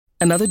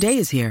Another day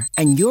is here,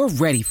 and you're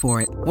ready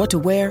for it. What to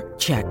wear?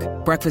 Check.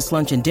 Breakfast,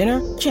 lunch, and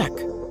dinner? Check.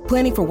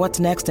 Planning for what's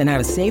next and how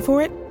to save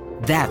for it?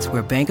 That's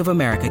where Bank of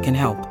America can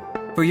help.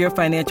 For your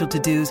financial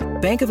to-dos,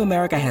 Bank of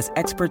America has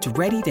experts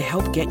ready to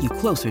help get you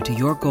closer to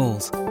your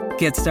goals.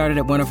 Get started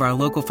at one of our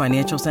local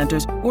financial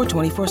centers or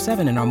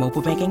 24/7 in our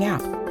mobile banking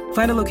app.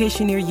 Find a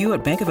location near you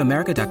at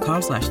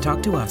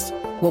bankofamerica.com/talktous.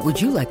 What would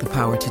you like the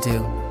power to do?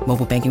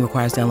 Mobile banking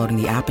requires downloading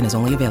the app and is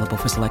only available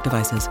for select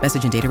devices.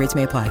 Message and data rates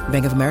may apply.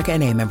 Bank of America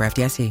N.A., member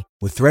FDIC.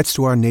 With threats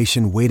to our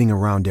nation waiting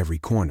around every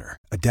corner,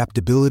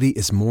 adaptability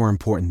is more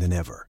important than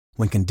ever.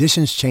 When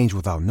conditions change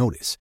without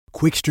notice,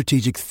 quick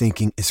strategic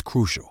thinking is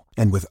crucial.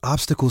 And with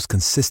obstacles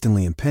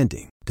consistently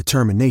impending,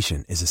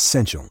 determination is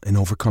essential in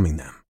overcoming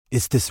them.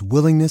 It's this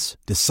willingness,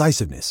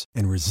 decisiveness,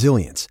 and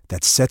resilience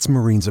that sets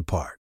Marines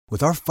apart.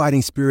 With our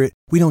fighting spirit,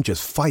 we don't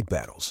just fight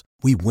battles,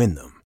 we win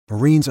them.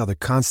 Marines are the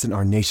constant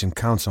our nation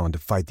counts on to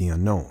fight the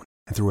unknown.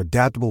 And through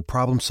adaptable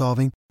problem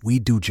solving, we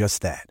do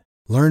just that.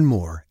 Learn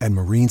more at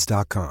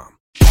marines.com.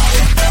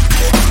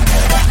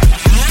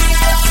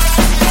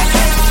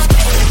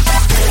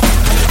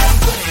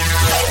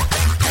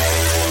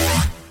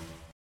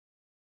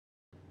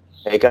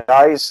 Hey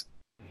guys,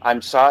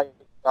 I'm Sai.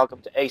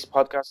 Welcome to Ace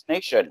Podcast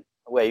Nation,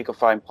 where you can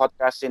find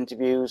podcast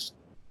interviews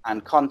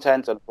and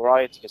content on a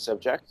variety of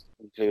subjects,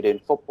 including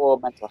football,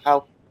 mental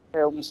health,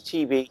 films,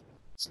 TV,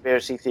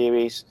 conspiracy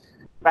theories,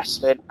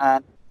 wrestling,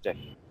 and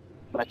pretty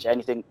much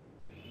anything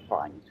you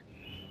find.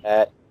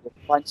 You'll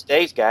find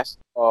today's guest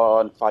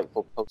on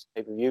Fightful post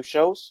pay-per-view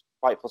shows,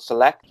 Fightful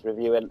Select,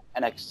 reviewing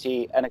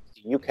NXT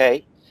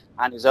UK,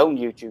 and his own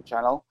YouTube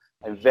channel.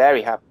 I'm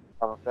very happy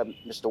to welcome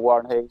Mr.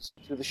 Warren Hayes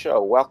to the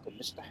show. Welcome,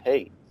 Mr.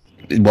 Hayes.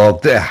 Well,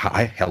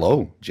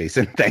 hello,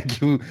 Jason. Thank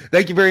you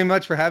very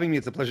much for having me.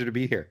 It's a pleasure to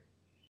be here.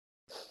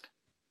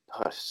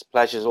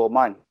 Pleasure's all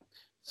mine.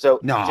 So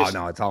no,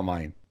 it's all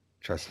mine.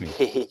 Trust me,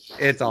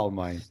 it's all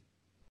mine.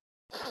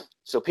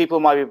 So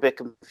people might be a bit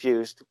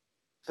confused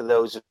for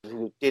those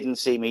who didn't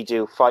see me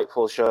do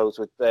Fightful shows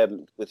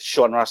with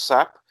Sean Ross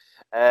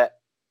Sapp.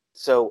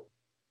 So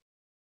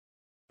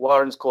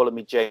Warren's calling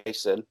me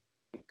Jason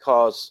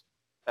because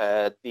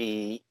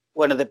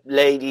one of the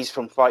ladies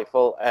from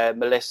Fightful,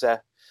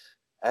 Melissa,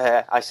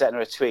 I sent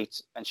her a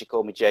tweet and she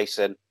called me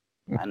Jason,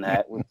 and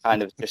we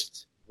kind of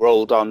just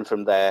rolled on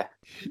from there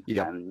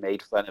and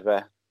made fun of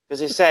her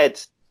because it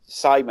said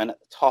Simon at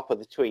the top of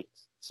the tweet,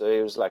 so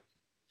it was like,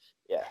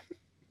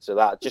 so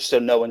that just so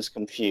no one's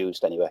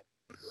confused anyway.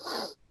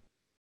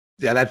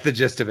 Yeah, that's the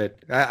gist of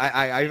it.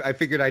 I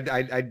figured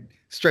I'd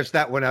stretch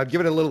that one out,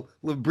 give it a little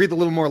breathe a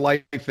little more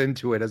life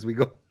into it as we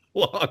go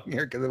along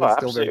here, because it was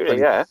still very funny.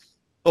 Yeah.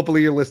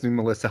 Hopefully you're listening,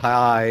 Melissa.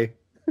 Hi.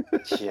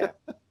 Yeah.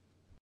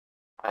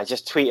 I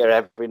just tweet her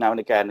every now and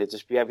again. It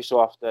just be every so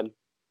often.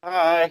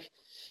 Hi,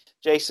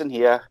 Jason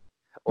here.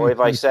 Or if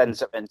I send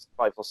something to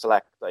Fightful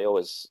Select, I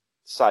always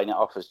sign it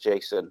off as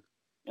Jason.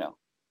 You know,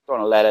 don't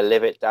want to let her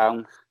live it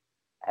down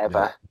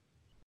ever.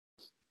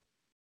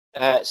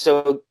 Yeah.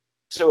 So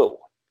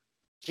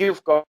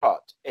you've got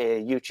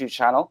a YouTube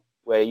channel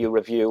where you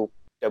review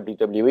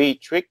WWE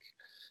Trick.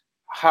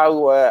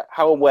 How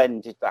and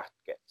when did that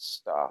get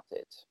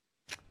started?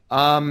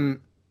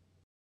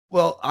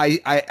 Well,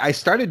 I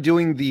started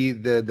doing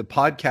the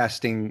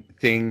podcasting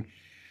thing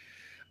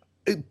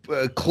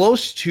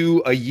close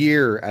to a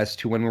year as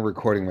to when we're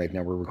recording right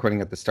now. We're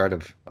recording at the start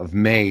of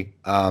May.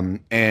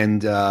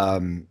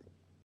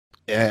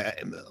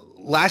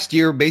 Last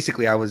year,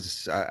 basically, I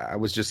was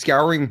just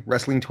scouring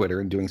wrestling Twitter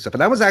and doing stuff.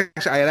 And I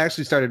had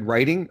actually started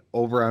writing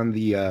over on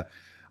the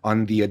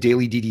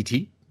Daily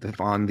DDT,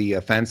 on the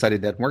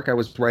fan-sided network. I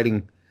was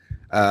writing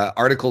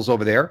articles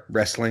over there,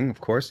 wrestling, of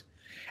course.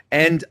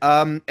 And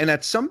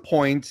at some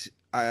point,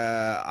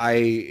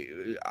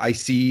 I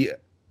see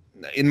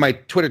in my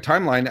Twitter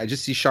timeline, I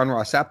just see Sean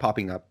Ross Sapp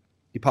popping up.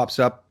 He pops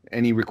up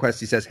and he requests.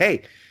 He says,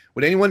 "Hey,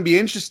 would anyone be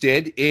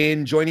interested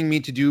in joining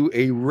me to do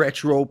a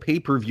retro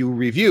pay-per-view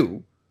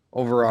review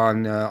over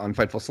on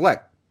Fightful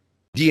Select?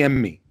 DM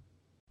me."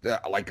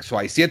 So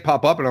I see it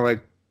pop up and I'm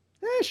like,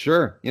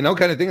 sure, kind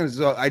of thing. And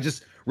so I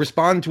just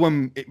respond to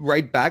him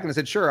right back and I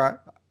said,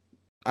 sure,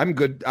 I'm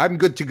good. I'm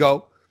good to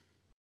go.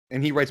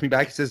 And he writes me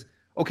back. He says,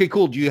 "Okay,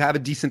 cool. Do you have a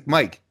decent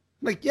mic?"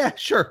 I'm like, "Yeah,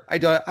 sure. I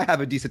do. I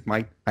have a decent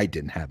mic." I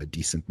didn't have a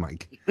decent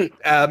mic.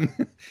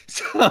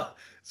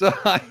 So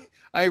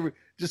I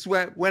just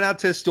went out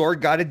to the store,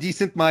 got a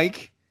decent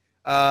mic,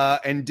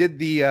 and did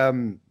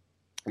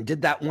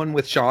that one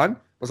with Sean. It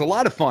was a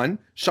lot of fun.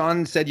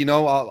 Sean said,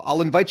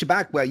 I'll invite you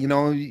back. Well,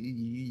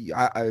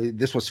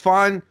 this was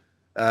fun.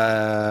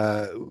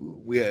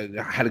 We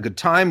had a good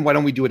time. Why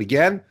don't we do it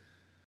again?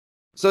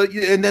 So,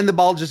 and then the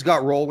ball just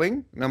got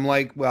rolling, and I'm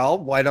like, well,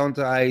 why don't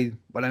I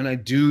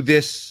do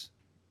this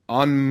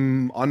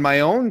on my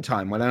own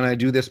time? Why don't I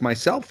do this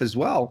myself as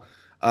well?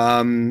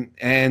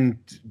 And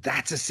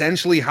that's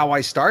essentially how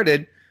I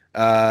started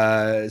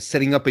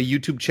setting up a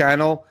YouTube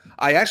channel.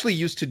 I actually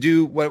used to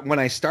do when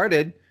I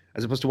started,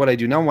 as opposed to what I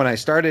do now. When I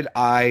started,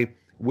 I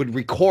would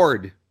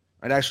record.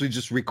 I'd actually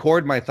just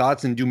record my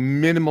thoughts and do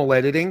minimal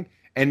editing,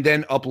 and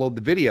then upload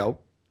the video.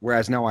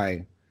 Whereas now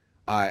I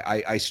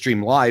I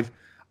stream live.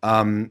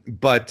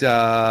 But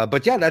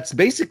yeah, that's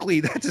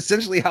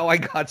essentially how I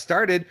got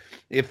started.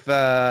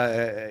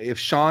 If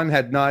Sean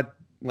had not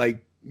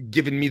like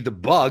given me the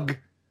bug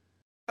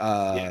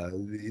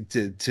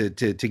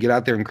to get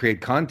out there and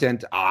create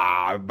content,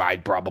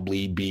 I'd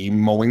probably be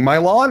mowing my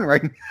lawn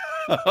right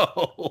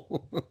now.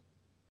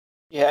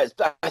 Yeah,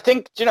 I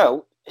think, you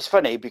know, it's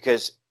funny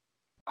because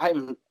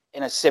I'm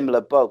in a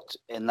similar boat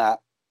in that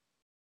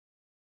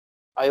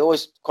I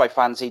always quite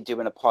fancy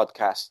doing a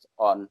podcast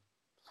on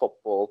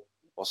football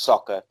or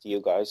soccer to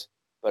you guys,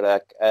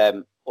 but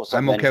or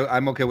something.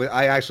 I'm okay with.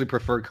 I actually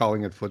prefer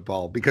calling it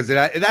football because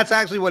that's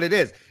actually what it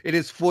is. It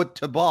is foot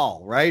to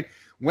ball, right?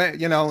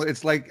 When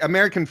it's like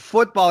American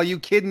football. You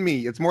kidding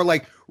me? It's more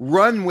like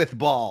run with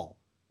ball.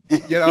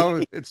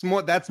 It's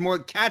more. That's more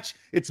catch.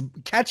 It's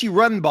catchy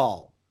run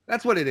ball.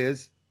 That's what it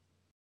is.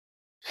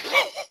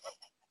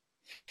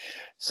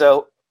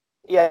 So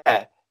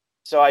yeah,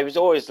 so I was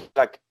always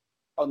like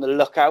on the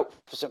lookout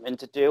for something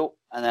to do,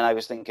 and then I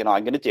was thinking,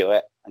 I'm going to do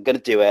it.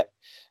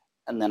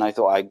 And then I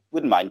thought I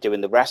wouldn't mind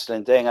doing the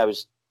wrestling thing. I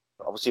was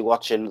obviously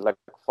watching like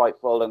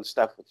Fightful and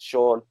stuff with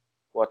Sean,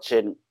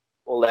 watching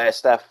all their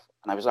stuff,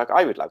 and I was like,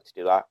 I would like to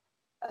do that.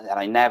 And then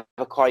I never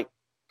quite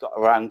got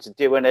around to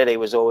doing it. He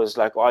was always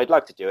like, I'd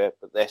like to do it,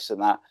 but this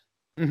and that.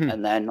 Mm-hmm.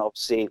 And then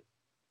obviously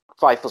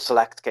Fightful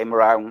Select came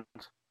around,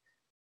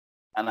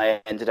 and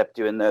I ended up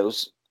doing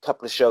those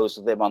couple of shows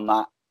with him on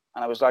that.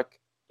 And I was like,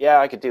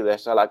 yeah, I could do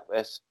this. I like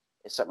this.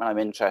 It's something I'm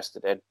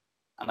interested in.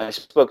 And I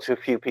spoke to a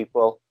few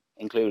people,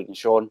 including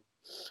Sean,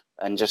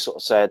 and just sort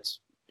of said,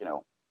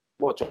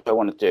 what do I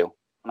want to do?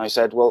 And I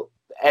said, well,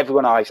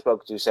 everyone I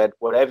spoke to said,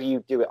 whatever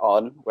you do it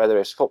on, whether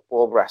it's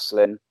football,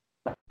 wrestling,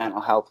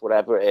 mental health,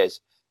 whatever it is,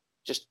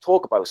 just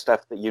talk about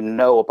stuff that you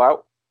know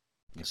about.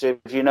 So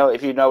if you know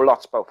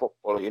lots about football,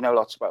 or you know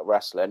lots about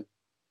wrestling,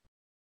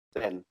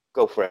 then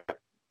go for it.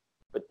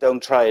 But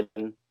don't try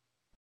and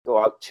go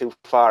out too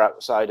far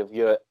outside of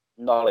your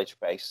knowledge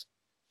base,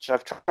 which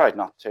I've tried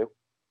not to.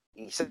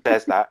 He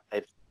says that.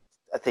 I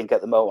think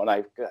at the moment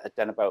I've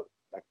done about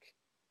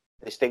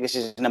this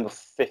is number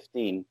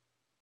 15,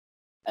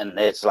 and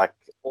there's like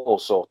all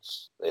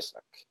sorts. There's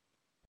like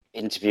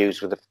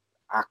interviews with the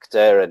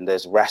actor, and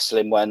there's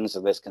wrestling ones,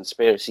 and there's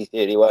conspiracy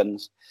theory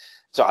ones.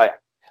 So I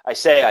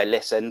say I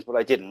listened, but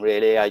I didn't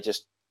really. I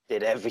just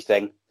did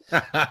everything.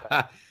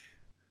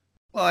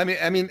 Well, I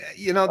mean,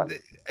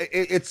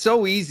 it's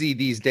so easy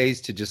these days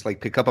to just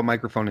like pick up a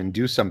microphone and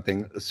do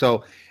something.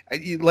 So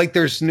like,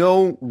 there's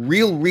no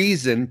real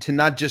reason to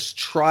not just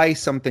try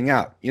something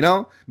out,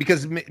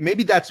 because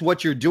maybe that's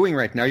what you're doing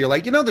right now. You're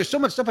like, there's so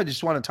much stuff I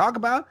just want to talk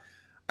about.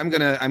 I'm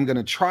going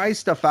to try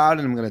stuff out,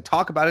 and I'm going to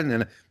talk about it.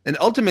 And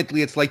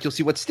ultimately it's like, you'll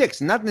see what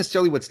sticks, not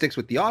necessarily what sticks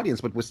with the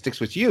audience, but what sticks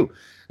with you.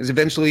 Because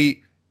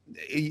eventually,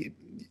 I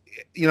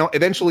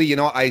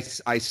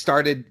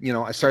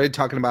started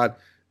talking about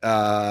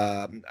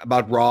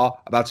Raw,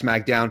 about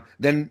SmackDown,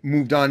 then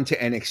moved on to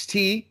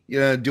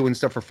NXT, doing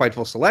stuff for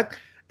Fightful Select,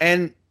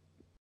 and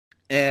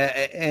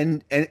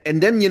then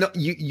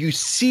you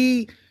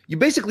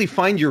basically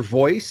find your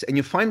voice, and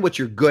you find what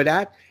you're good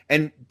at.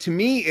 And to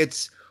me,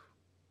 it's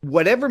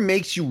whatever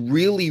makes you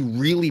really,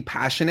 really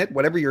passionate,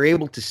 whatever you're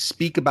able to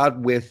speak about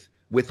with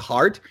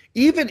heart,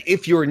 even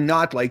if you're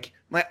not like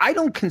I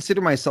don't consider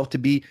myself to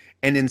be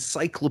an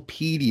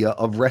encyclopedia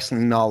of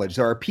wrestling knowledge.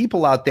 There are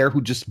people out there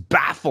who just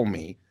baffle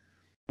me,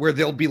 where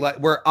they'll be like,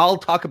 where I'll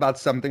talk about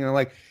something and I'm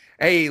like,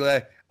 hey,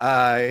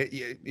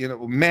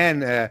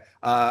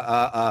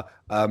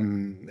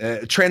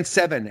 Trent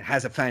Seven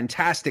has a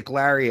fantastic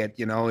lariat,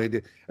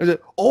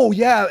 oh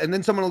yeah, and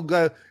then someone will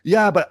go,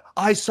 yeah, but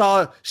I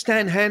saw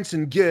Stan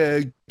Hansen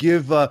give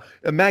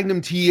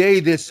Magnum TA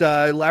this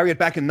lariat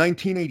back in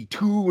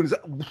 1982, and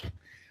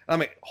I'm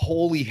like,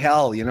 holy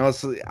hell,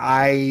 So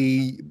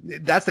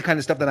that's the kind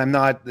of stuff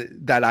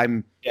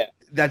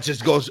that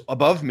just goes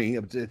above me.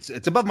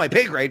 It's above my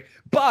pay grade.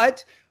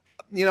 But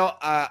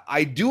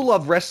I do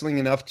love wrestling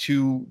enough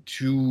to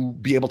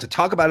be able to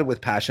talk about it with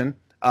passion.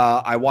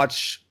 I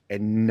watch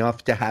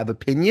enough to have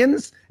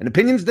opinions, and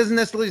opinions doesn't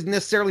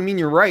necessarily mean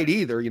you're right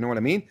either. You know what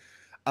I mean?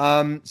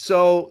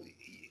 So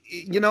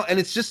and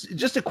it's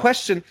just a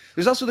question.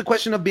 There's also the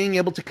question of being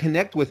able to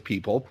connect with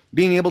people,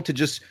 being able to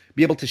just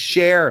be able to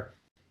share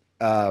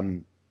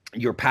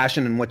your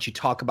passion and what you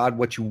talk about,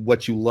 what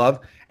you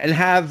love, and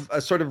have a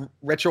sort of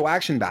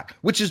retroaction back,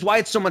 which is why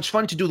it's so much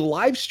fun to do the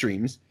live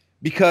streams,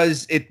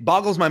 because it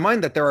boggles my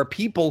mind that there are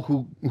people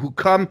who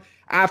come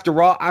after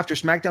Raw, after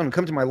SmackDown, who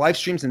come to my live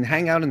streams and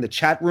hang out in the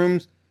chat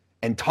rooms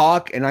and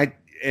talk, and I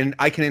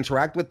can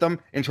interact with them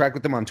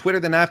on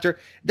Twitter then after.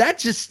 That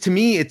just, to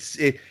me, it's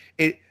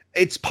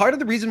part of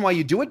the reason why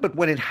you do it. But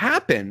when it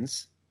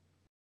happens,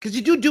 because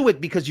you do it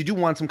because you do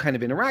want some kind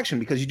of interaction,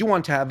 because you do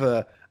want to have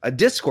a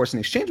discourse and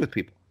exchange with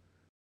people.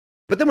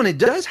 But then when it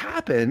does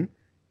happen,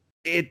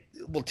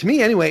 to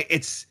me anyway,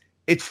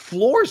 it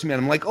floors me.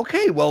 And I'm like,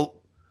 okay, well,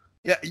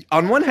 yeah,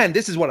 on one hand,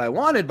 this is what I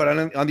wanted, but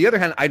on the other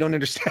hand, I don't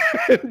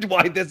understand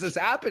why this is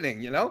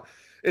happening.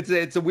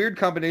 It's a weird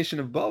combination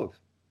of both.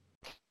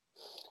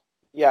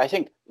 Yeah, I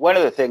think one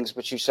of the things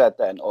which you said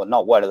then, or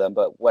not one of them,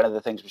 but one of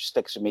the things which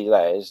sticks with me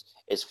there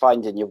is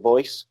finding your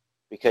voice,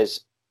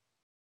 because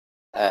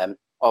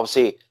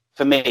obviously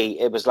for me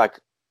it was like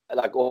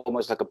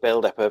almost like a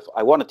build up of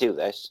I want to do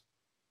this,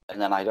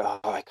 and then I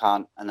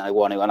can't, and then I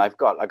want to, and I've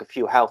got like a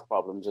few health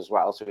problems as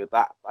well. So with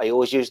that, I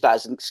always use that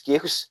as an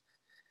excuse.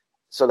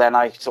 So then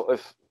I sort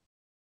of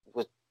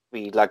would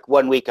be like,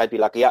 one week I'd be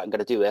like, yeah, I'm going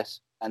to do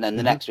this, and then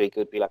the next week it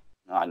would be like,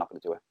 no, I'm not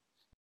going to do it.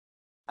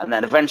 And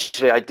then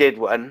eventually I did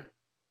one,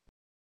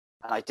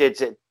 and I did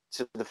it.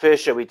 So the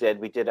first show I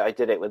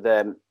did it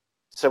with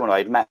someone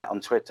I'd met on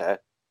Twitter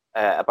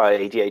about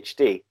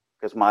ADHD,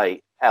 because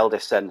my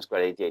eldest son's got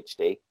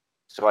ADHD.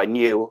 So I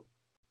knew,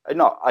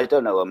 I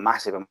don't know a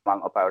massive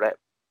amount about it,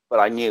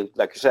 but I knew,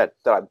 like I said,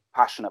 that I'm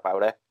passionate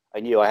about it. I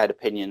knew I had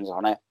opinions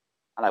on it,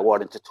 and I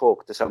wanted to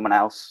talk to someone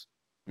else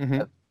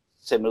of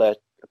similar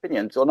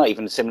opinions, or not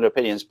even similar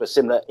opinions, but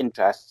similar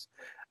interests.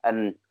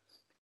 And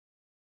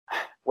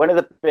one of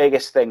the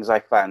biggest things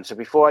I found, so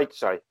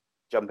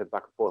jumping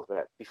back and forth a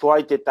bit, before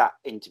I did that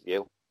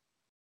interview,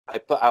 I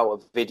put out a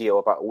video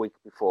about a week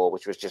before,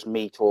 which was just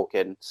me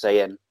talking,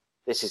 saying,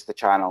 this is the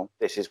channel,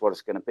 this is what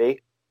it's going to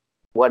be.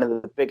 One of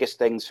the biggest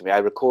things for me, I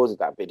recorded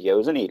that video. It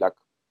was only like,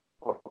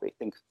 probably, I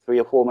think 3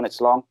 or 4 minutes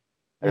long.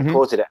 I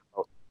recorded it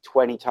about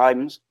 20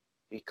 times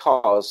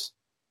because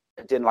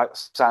I didn't like the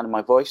sound of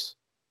my voice.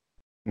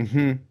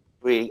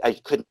 Really, I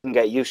couldn't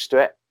get used to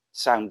it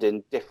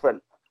sounding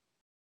different.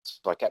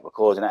 So I kept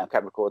recording it,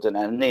 and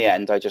in the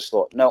end, I just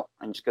thought, no,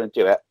 I'm just going to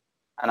do it.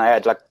 And I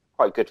had like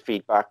quite good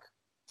feedback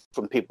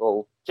from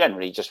people,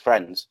 generally just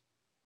friends.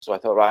 So I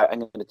thought, right, I'm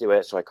going to do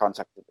it. So I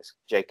contacted this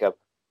Jacob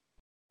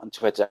on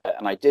Twitter,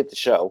 and I did the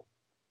show,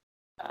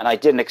 and I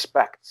didn't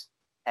expect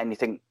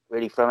anything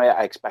really from it.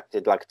 I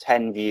expected like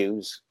 10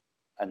 views,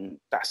 and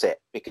that's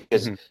it,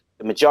 because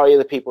the majority of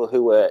the people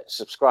who were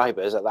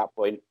subscribers at that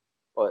point,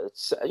 or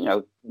it's,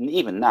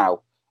 even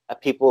now, are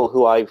people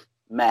who I've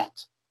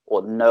met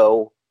or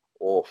know,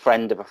 or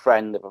friend of a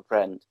friend of a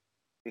friend,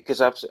 because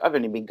I've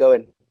only been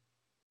going,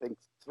 I think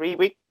 3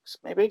 weeks,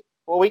 maybe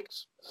 4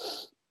 weeks.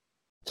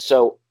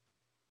 So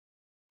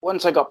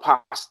once I got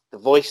past the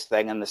voice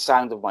thing and the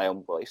sound of my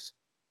own voice,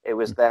 it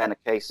was then a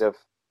case of,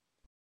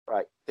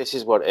 right, this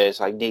is what it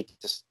is. I need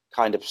to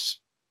kind of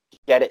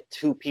get it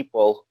to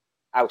people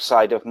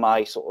outside of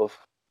my sort of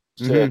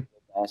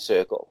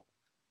circle.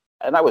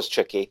 And that was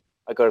tricky,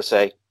 I got to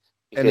say.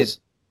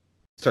 Because,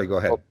 sorry, go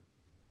ahead.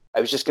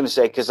 I was just going to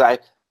say, because I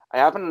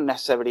haven't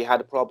necessarily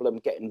had a problem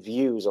getting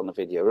views on the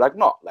video. Like,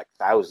 not like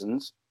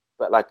thousands,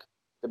 but like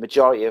the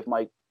majority of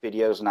my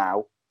videos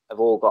now have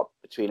all got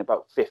between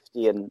about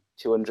 50 and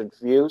 200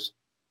 views,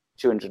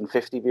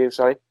 250 views,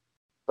 sorry.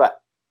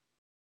 But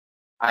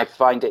I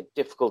find it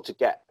difficult to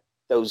get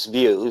those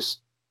views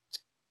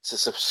to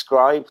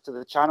subscribe to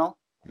the channel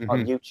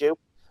on YouTube,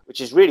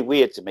 which is really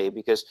weird to me,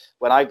 because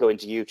when I go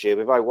into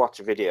YouTube, if I watch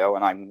a video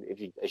and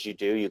as you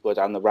do, you go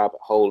down the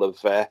rabbit hole of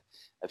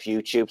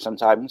YouTube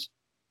sometimes.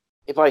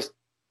 If I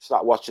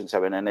start watching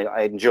something and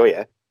I enjoy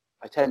it,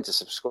 I tend to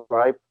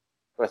subscribe.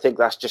 But I think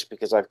that's just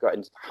because I've got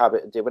into the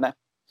habit of doing it.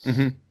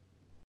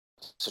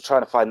 So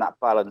trying to find that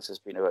balance has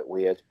been a bit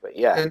weird, but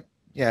yeah.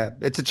 Yeah,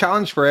 it's a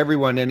challenge for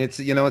everyone, and it's,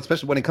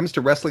 especially when it comes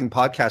to wrestling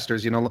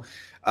podcasters,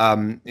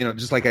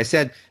 just like I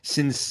said,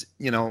 since,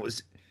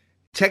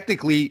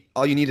 technically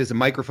all you need is a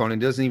microphone,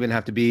 and it doesn't even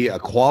have to be a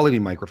quality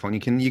microphone. You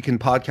can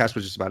podcast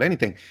with just about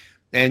anything.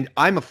 And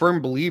I'm a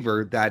firm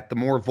believer that the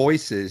more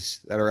voices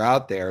that are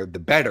out there, the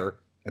better.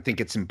 I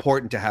think it's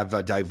important to have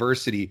a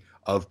diversity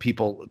of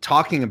people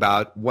talking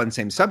about one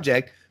same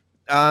subject,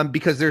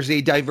 because there's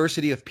a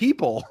diversity of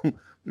people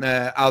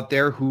out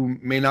there who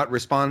may not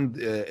respond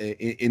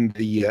in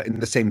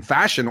the same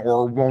fashion,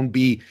 or won't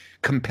be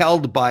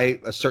compelled by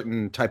a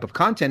certain type of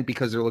content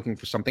because they're looking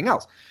for something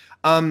else.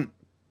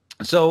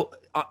 So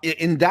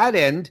in that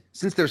end,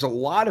 since there's a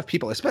lot of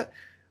people,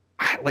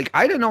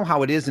 I don't know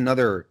how it is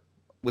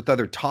with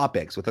other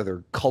topics, with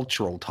other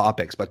cultural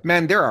topics, but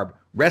man, there are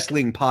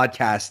wrestling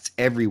podcasts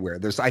everywhere.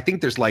 There's got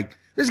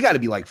to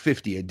be like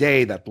 50 a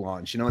day that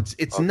launch.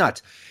 It's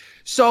nuts.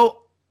 So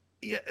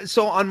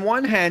on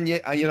one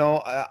hand,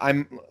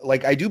 I'm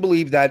like, I do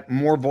believe that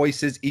more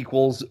voices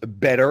equals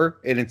better,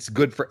 and it's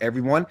good for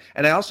everyone.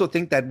 And I also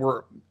think that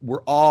we're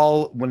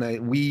all,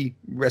 we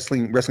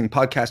wrestling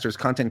podcasters,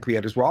 content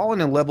creators, we're all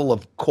in a level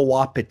of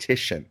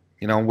co-opetition,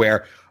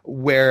 where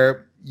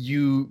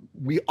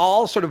we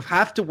all sort of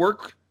have to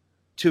work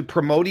to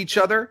promote each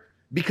other,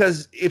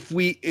 because if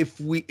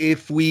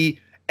we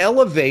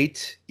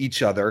elevate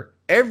each other,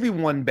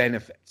 everyone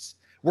benefits.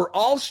 We're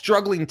all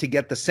struggling to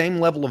get the same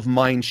level of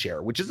mind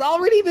share, which is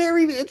already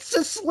it's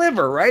a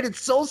sliver, right? It's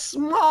so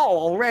small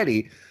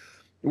already.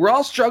 We're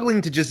all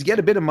struggling to just get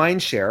a bit of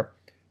mind share.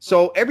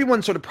 So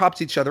everyone sort of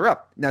props each other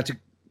up. Now,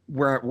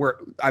 where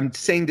I'm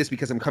saying this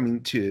because I'm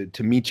coming to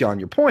meet you on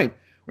your point,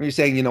 when you're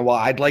saying, well,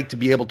 I'd like to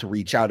be able to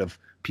reach out of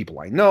people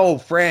I know,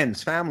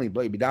 friends, family,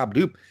 blah, blah,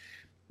 blah,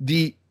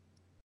 blah.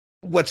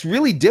 What's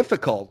really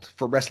difficult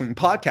for wrestling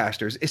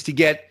podcasters is to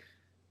get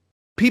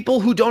people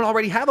who don't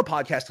already have a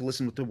podcast to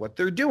listen to what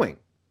they're doing.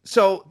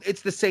 So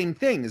it's the same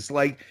thing. It's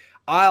like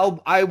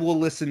I'll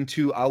listen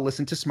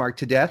to Smart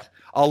to Death.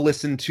 I'll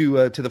listen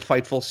to the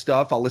Fightful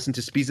stuff. I'll listen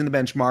to Speeds in the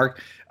Benchmark.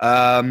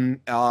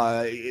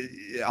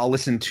 I'll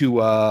listen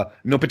to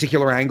No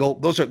Particular Angle.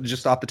 Those are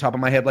just off the top of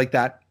my head like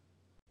that.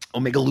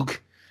 Omega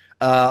Luke.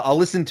 I'll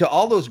listen to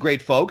all those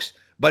great folks.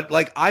 But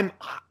like I'm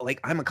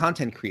a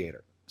content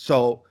creator.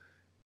 So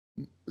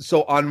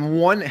on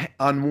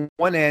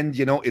one end,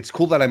 you know, it's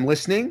cool that I'm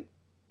listening,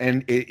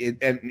 and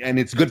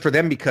it's good for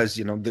them because,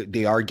 you know,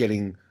 they are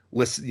getting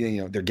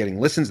they're getting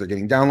listens, they're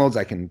getting downloads.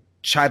 I can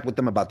chat with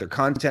them about their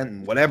content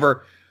and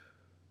whatever.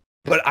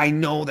 But I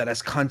know that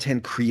as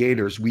content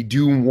creators, we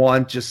do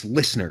want just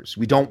listeners.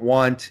 We don't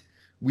want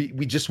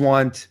we just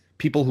want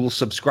people who will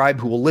subscribe,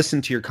 who will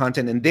listen to your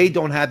content, and they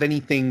don't have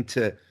anything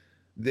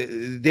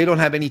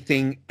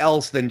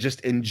else than just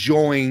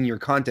enjoying your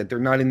content. They're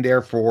not in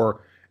there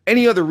for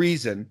any other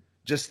reason,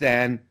 just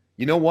than,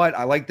 you know what,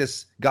 I like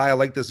this guy, I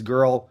like this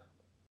girl,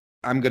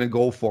 I'm going to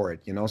go for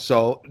it, you know?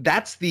 So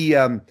that's the, you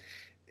know,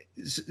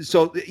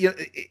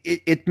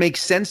 it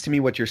makes sense to me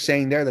what you're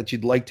saying there, that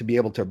you'd like to be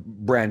able to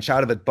branch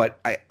out of it. But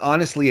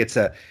honestly, it's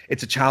a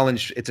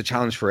challenge. It's a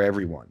challenge for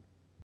everyone.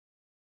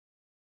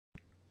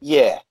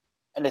 Yeah.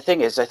 And the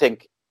thing is, I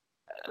think,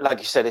 like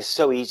you said, it's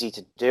so easy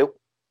to do.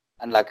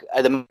 And like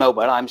at the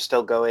moment, I'm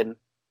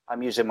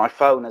using my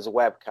phone as a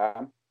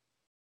webcam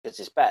because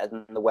it's better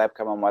than the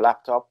webcam on my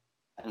laptop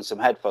and some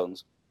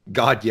headphones.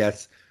 God,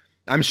 yes.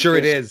 I'm sure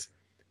it is.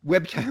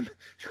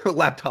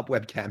 Laptop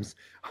webcams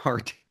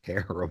are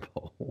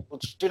terrible. Well,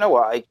 do you know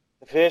what?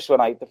 The first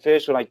one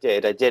I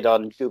did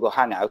on Google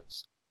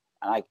Hangouts,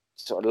 and I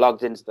sort of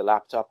logged into the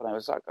laptop and I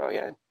was like, oh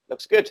yeah,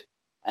 looks good.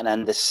 And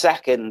then the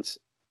second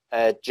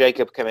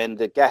Jacob came in,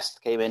 the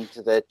guest came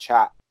into the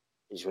chat,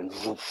 he just went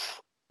woof.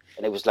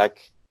 And it was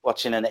like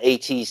watching an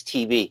 80s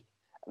TV.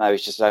 And I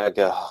was just like,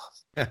 oh,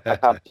 I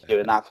can't be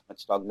doing that for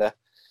much longer.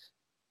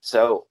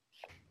 So,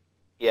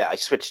 yeah, I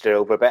switched it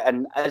over a bit.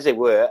 And as it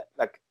were,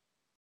 like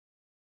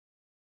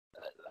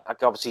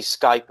obviously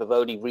Skype have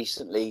only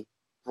recently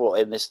brought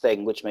in this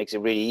thing, which makes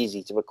it really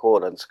easy to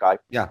record on Skype.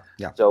 Yeah.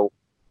 So,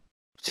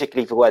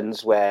 particularly for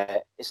ones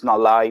where it's not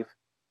live,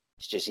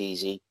 it's just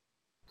easy.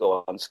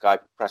 Go on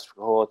Skype, press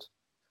record,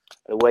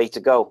 and away to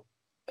go.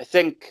 I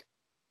think...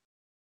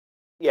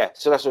 Yeah,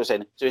 so that's what I'm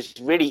saying. So it's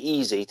really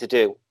easy to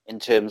do in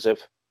terms of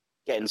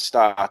getting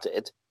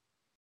started.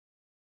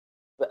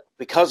 But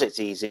because it's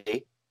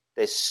easy,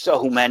 there's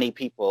so many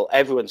people.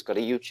 Everyone's got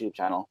a YouTube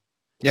channel.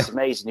 It's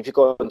amazing. If you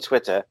go on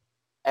Twitter,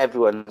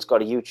 everyone's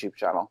got a YouTube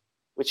channel,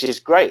 which is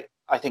great.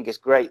 I think it's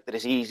great that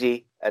it's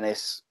easy and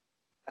it's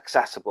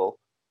accessible.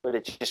 But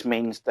it just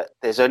means that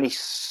there's only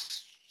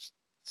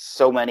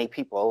so many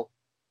people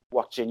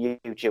watching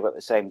YouTube at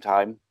the same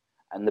time.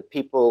 And the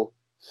people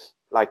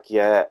like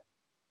I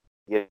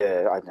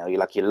don't know,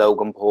 like your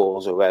Logan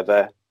Pauls or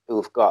whoever,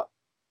 who've got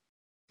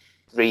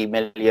 3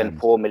 million,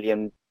 4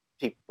 million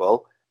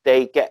people,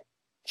 they get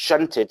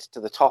shunted to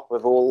the top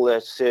of all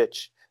the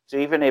search. So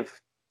even if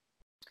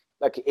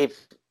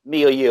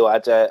me or you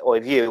had, or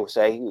if you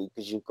say,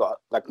 because you've got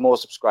like more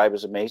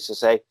subscribers than me, so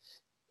say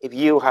if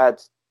you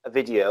had a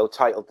video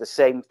titled the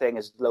same thing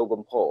as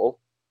Logan Paul,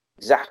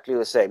 exactly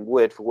the same,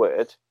 word for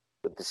word,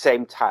 with the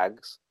same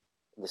tags,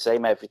 the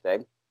same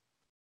everything,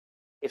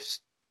 if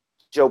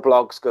Joe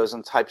Blogs goes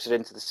and types it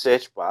into the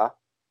search bar,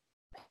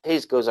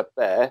 his goes up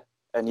there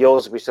and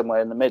yours will be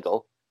somewhere in the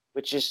middle,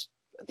 which is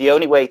the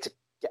only way to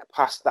get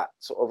past that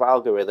sort of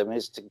algorithm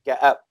is to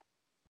get up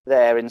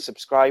there in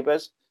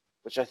subscribers,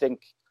 which I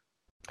think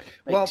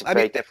makes it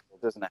very difficult,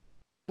 doesn't it?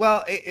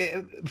 Well,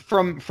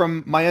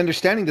 from my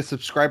understanding, the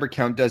subscriber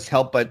count does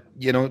help, but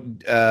you know,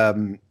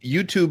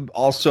 YouTube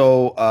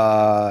also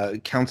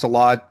counts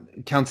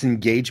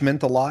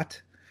engagement a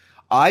lot.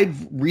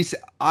 I'm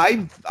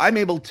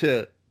able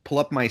to pull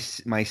up my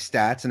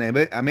stats, and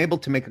I'm able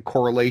to make a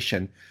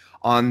correlation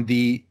on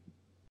the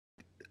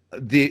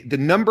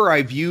number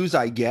of views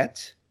I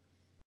get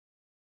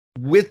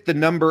with the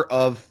number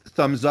of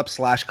thumbs up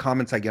 /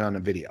 comments I get on a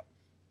video.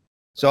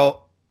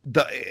 So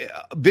the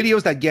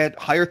videos that get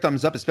higher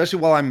thumbs up, especially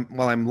while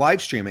I'm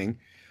live streaming,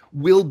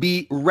 will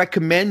be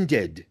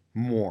recommended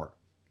more,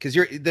 because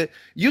the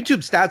YouTube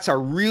stats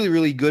are really,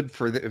 really good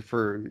for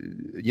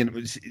you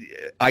know,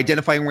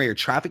 identifying where your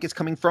traffic is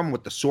coming from,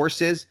 what the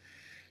source is.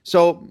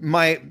 So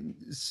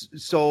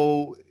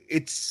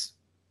it's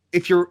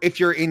if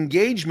your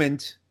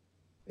engagement,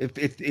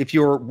 if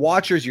your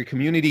watchers, your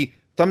community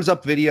thumbs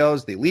up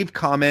videos, they leave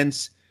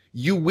comments,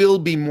 you will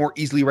be more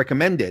easily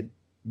recommended,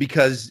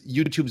 because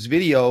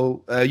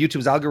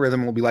YouTube's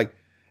algorithm will be like,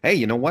 hey,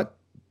 you know what?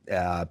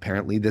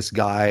 Apparently this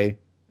guy,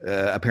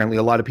 apparently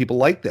a lot of people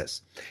like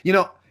this. You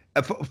know,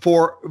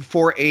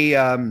 for a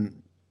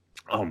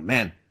oh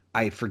man,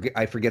 I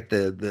forget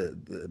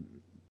the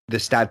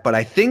stat, but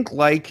I think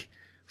like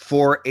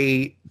for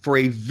a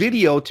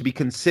video to be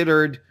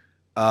considered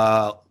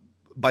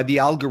by the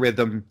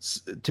algorithm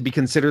to be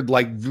considered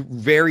like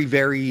very,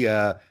 very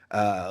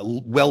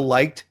well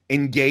liked,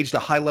 engaged, a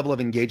high level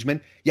of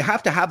engagement, you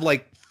have to have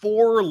like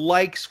 4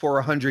 likes for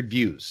 100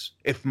 views,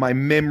 if my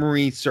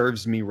memory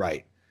serves me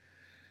right.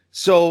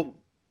 So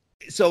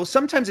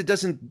sometimes it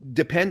doesn't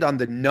depend on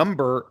the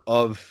number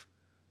of,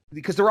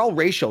 because they're all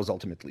ratios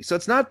ultimately. So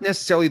it's not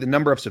necessarily the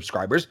number of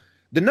subscribers.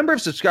 The number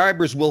of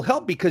subscribers will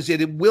help because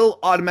it will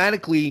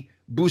automatically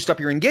boost up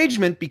your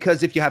engagement,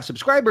 because if you have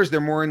subscribers,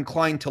 they're more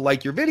inclined to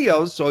like your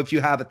videos. So if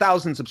you have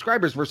 1,000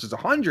 subscribers versus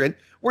 100,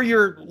 where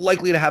you're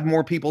likely to have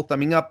more people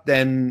thumbing up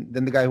than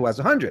the guy who has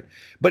 100.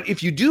 But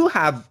if you do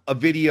have a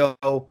video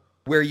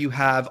where you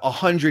have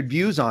 100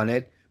 views on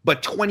it,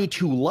 but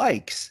 22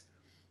 likes,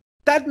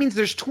 that means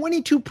there's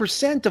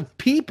 22% of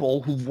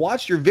people who've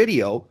watched your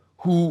video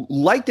who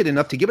liked it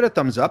enough to give it a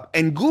thumbs up,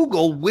 and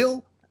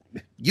YouTube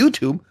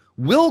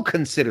will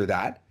consider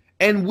that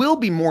and will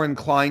be more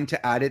inclined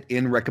to add it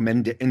in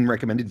recommended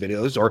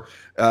videos, or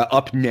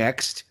up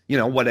next,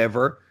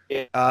 whatever.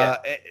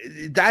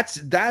 That's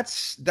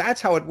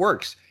how it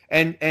works.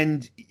 And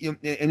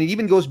it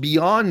even goes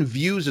beyond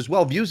views as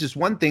well. Views is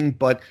one thing,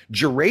 but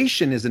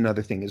duration is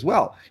another thing as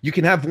well. You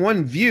can have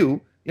one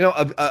view,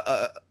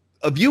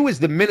 a view is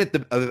the minute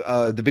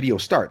the video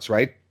starts,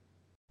 right?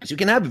 So you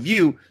can have a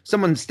view,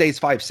 someone stays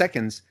 5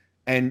 seconds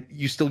and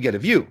you still get a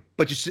view,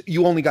 but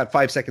you only got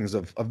 5 seconds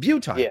of view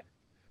time. Yeah,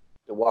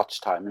 the watch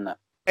time, isn't it?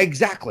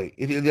 Exactly,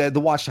 the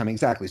watch time,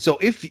 exactly. So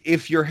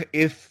if your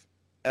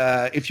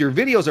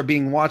videos are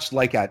being watched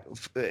like at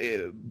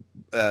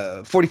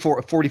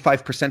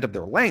 45% of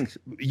their length,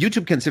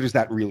 YouTube considers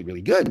that really,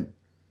 really good,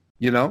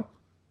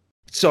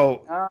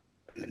 So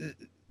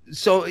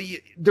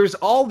there's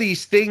all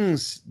these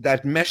things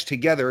that mesh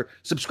together.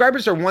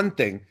 Subscribers are one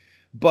thing,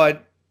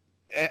 but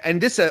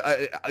this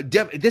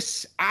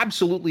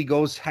absolutely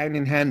goes hand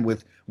in hand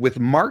with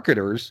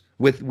marketers,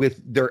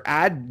 with their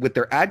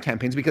ad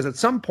campaigns, because at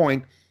some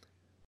point,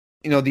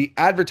 the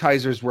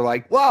advertisers were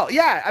like, well,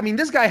 yeah, I mean,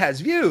 this guy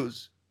has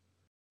views,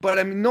 but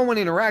I mean, no one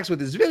interacts with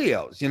his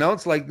videos.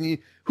 It's like,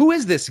 who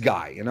is this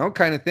guy?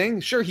 Kind of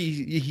thing. Sure,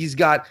 he's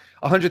got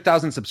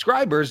 100,000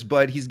 subscribers,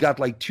 but he's got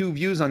like 2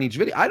 views on each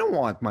video. I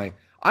want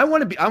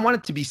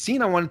it to be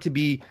seen. I want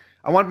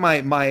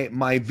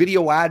my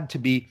video ad to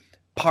be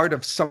part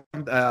of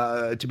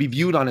to be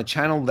viewed on a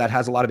channel that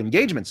has a lot of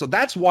engagement. So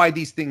that's why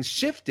these things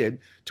shifted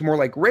to more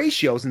like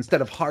ratios instead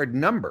of hard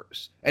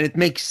numbers. And it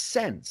makes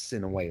sense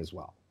in a way as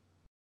well.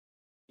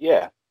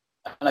 Yeah.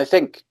 And I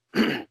think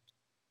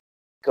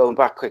going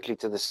back quickly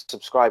to the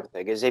subscriber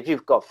thing is, if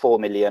you've got 4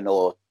 million,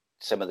 or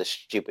some of the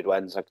stupid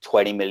ones like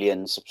 20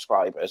 million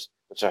subscribers,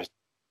 which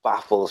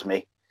baffles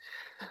me.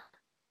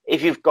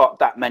 If you've got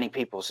that many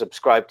people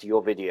subscribed to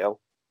your video,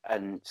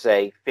 and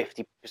say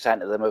 50%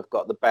 of them have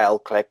got the bell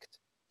clicked,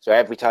 so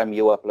every time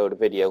you upload a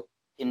video,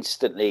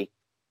 instantly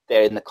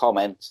they're in the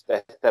comments,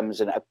 their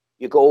thumbs up.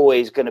 You're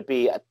always going to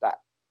be at that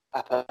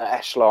upper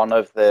echelon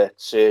of the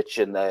search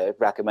and the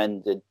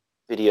recommended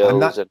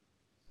videos.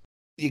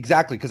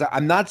 Exactly, because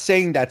I'm not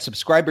saying that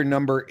subscriber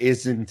number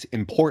isn't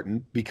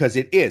important, because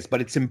it is,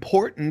 but it's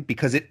important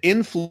because it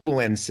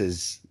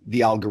influences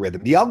the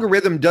algorithm. The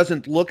algorithm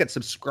doesn't look at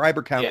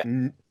subscriber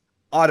count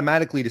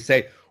automatically to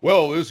say,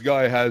 well, this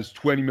guy has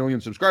 20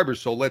 million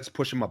subscribers, so let's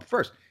push him up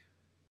first.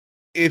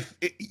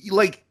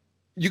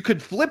 You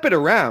could flip it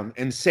around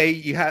and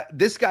say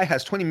this guy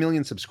has 20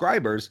 million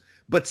subscribers,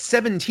 but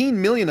 17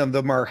 million of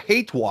them are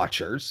hate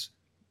watchers,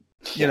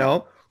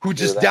 who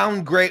just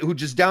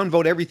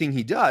downvote everything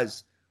he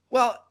does.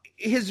 Well,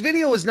 his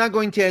video is not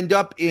going to end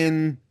up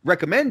in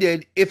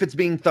recommended if it's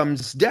being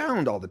thumbs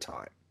down all the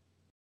time.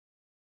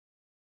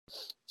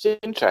 It's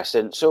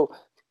interesting. So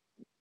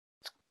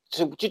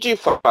did you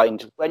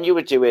find when you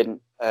were doing,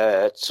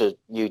 so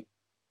you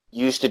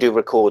used to do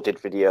recorded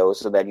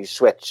videos and then you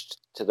switched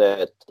to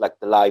the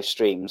live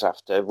streams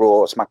after Raw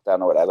or SmackDown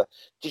or whatever,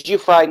 did you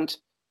find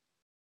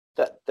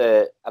that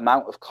the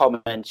amount of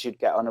comments you'd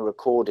get on a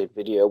recorded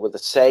video were the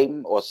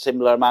same or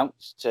similar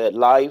amounts to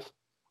live?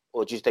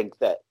 Or do you think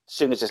that as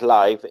soon as it's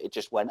live, it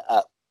just went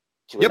up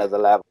to another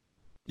level?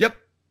 Yep.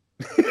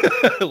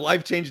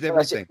 Live changed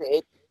everything.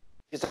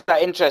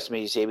 That interests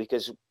me, you see,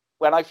 because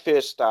when I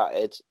first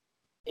started,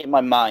 in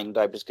my mind,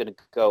 I was going to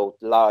go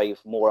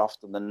live more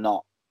often than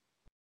not.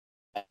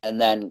 And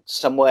then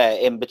somewhere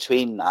in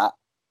between that,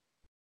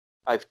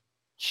 I've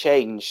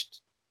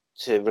changed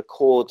to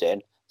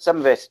recording. Some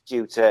of it's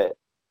due to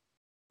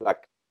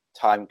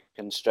time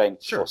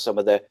constraints, or some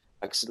of the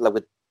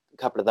with a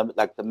couple of them,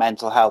 like the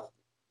mental health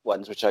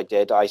ones, which I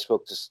did. I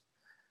spoke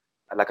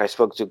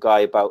to a guy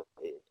about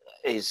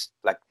his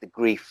the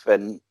grief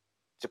and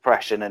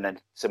depression and then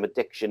some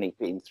addiction he'd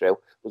been through,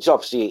 which is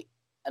obviously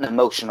an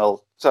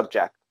emotional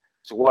subject.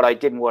 So what I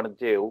didn't want to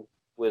do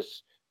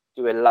was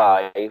do it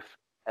live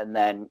and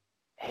then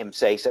him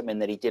say something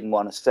that he didn't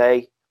want to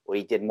say or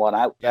he didn't want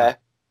out there.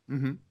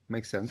 Mm-hmm.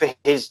 Makes sense. For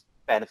his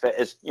benefit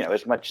as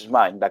much as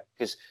mine,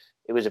 because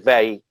it was a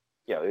very,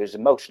 it was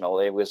emotional.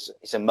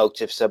 It's a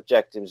emotive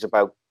subject. It was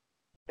about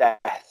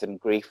death and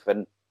grief,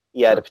 and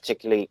he had a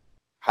particularly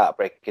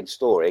heartbreaking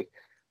story.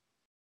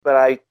 But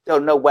I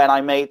don't know when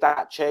I made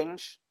that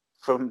change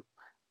from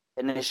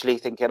initially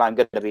thinking I'm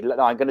going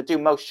to do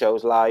most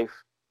shows live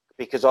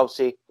because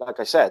obviously, like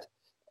I said,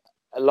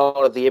 a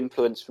lot of the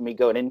influence for me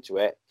going into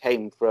it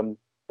came from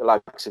the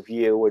likes of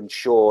you and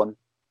Sean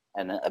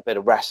and a bit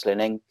of Wrestling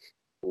Inc.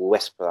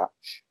 Whisper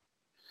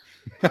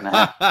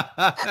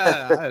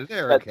that.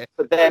 They're okay.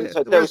 But then,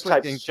 so those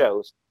types Inc. of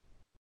shows.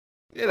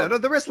 You know,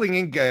 the Wrestling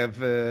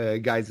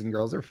Inc. Guys and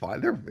girls are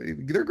fine.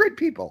 They're great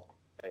people.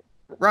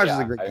 Raj is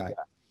a great guy.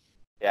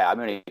 Yeah, I'm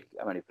only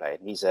playing.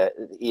 He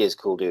is a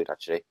cool dude,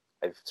 actually.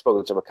 I've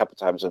spoken to him a couple of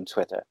times on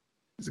Twitter.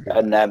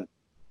 And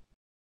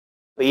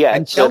but yeah,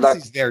 and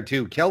Kelsey's there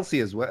too.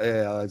 Kelsey as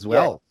well.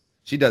 Yeah.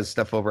 She does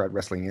stuff over at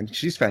Wrestling Inc.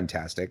 She's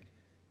fantastic.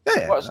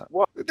 Yeah,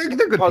 they're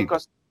good people.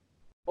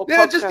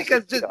 Yeah,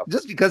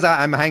 just because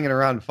I'm hanging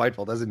around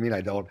Fightful doesn't mean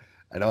I don't.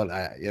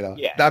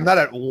 Yeah. I'm not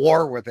at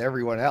war with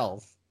everyone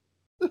else.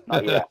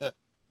 Not yet.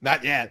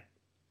 Not yet.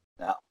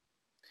 No.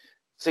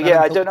 So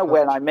yeah, I don't know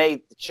when I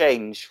made the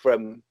change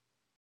from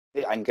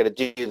I'm going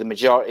to do the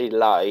majority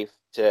live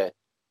to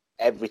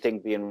everything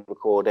being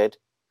recorded.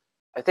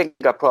 I think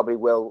I probably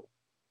will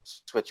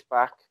switch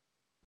back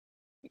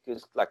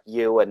because, like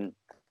you and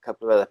a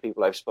couple of other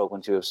people I've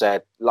spoken to have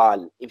said,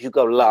 if you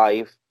go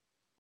live,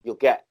 you'll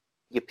get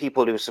your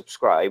people who are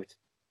subscribed,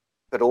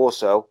 but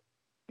also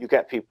you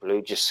get people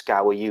who just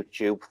scour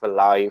YouTube for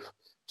live,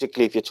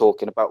 particularly if you're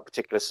talking about a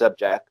particular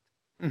subject.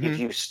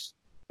 Mm-hmm. If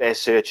they're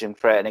searching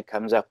for it and it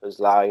comes up as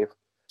live.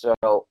 So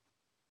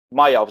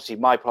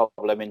my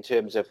problem in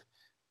terms of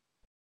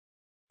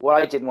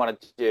what I didn't want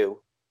to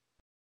do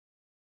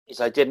is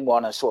I didn't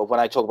want to sort of, when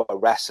I talk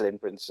about wrestling,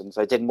 for instance,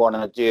 I didn't want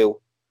to do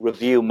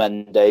review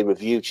Monday,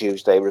 review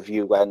Tuesday,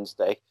 review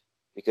Wednesday,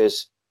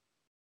 because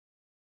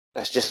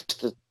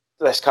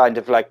that's kind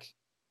of like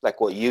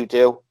what you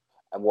do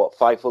and what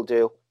Fightful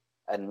do,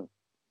 and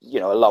a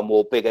lot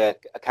more bigger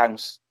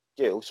accounts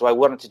do. So I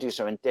wanted to do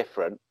something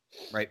different.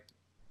 Right.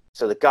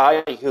 So the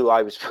guy who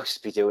I was supposed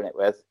to be doing it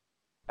with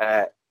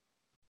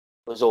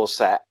was all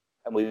set,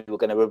 and what we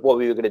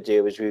were going to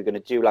do is we were going to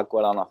do like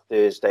one on a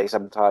Thursday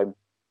sometime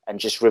and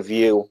just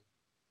review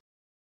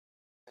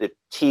the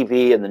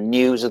TV and the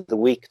news of the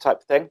week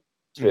type thing.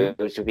 So It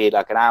would be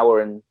like an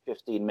hour and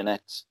 15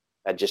 minutes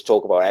and just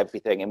talk about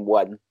everything in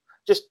one,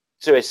 just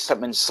so it's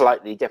something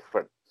slightly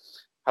different.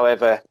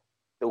 However,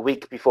 the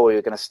week before we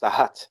were going to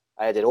start,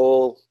 I had it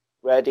all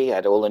ready, I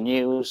had all the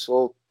news,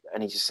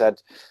 and he just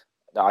said,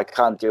 no, I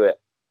can't do it.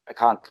 I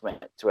can't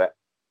commit to it.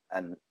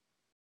 And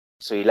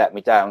so he let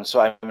me down. So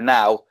I'm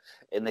now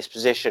in this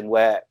position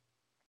where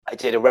I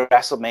did a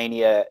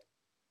WrestleMania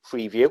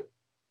preview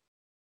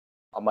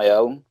on my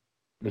own,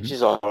 which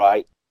is all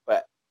right,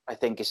 but I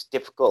think it's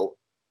difficult.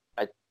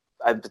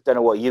 I don't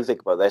know what you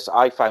think about this.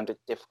 I found it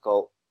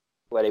difficult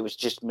when it was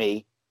just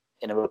me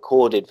in a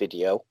recorded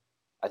video.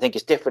 I think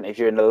it's different if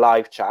you're in a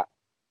live chat,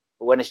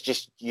 but when it's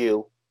just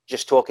you,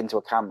 just talking to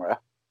a camera,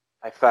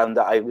 I found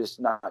that I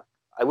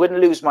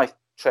wouldn't lose my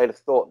train of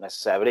thought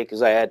necessarily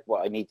because I had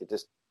what I needed to,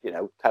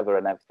 cover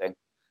and everything.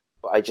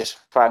 But I just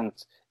found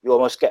you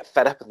almost get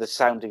fed up with the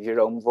sound of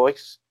your own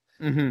voice.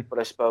 Mm-hmm. But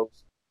I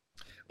suppose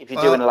if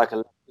you're doing like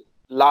a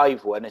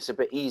live one, it's a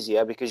bit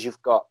easier because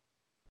you've got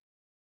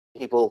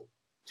people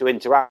to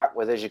interact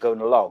with as you're going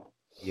along.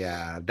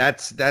 Yeah,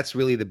 that's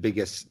really the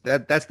biggest.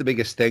 That's the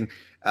biggest thing.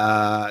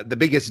 The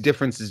biggest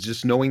difference is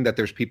just knowing that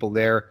there's people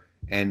there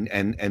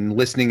and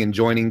listening and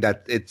joining.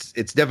 That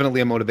it's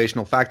definitely a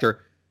motivational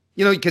factor.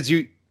 Because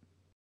you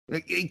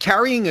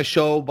carrying a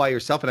show by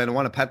yourself, and I don't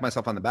want to pat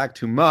myself on the back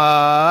too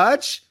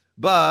much,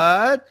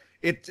 but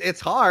it's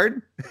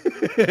hard.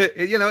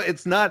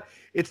 It's not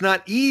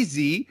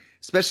easy,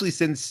 especially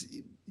since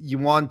you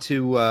want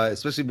to,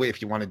 especially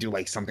if you want to do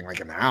like something like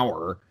an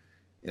hour.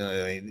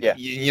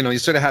 You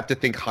sort of have to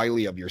think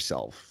highly of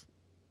yourself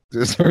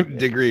to a certain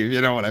degree.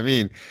 You know what I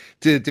mean?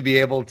 To be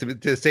able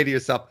to say to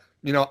yourself,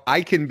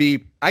 I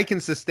can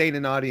sustain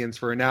an audience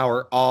for an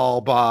hour all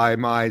by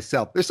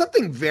myself. There's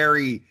something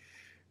very,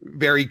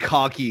 very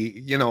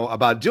cocky,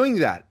 about doing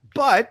that.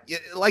 But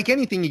like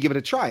anything, you give it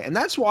a try. And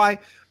that's why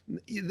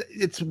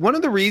it's one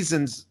of the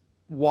reasons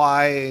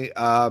why,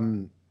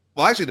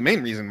 actually the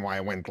main reason why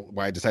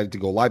I decided to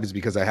go live is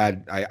because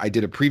I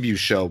did a preview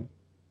show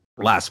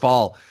last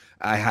fall.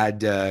 I had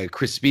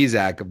Chris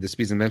Spizak of the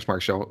Spies and Benchmark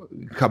show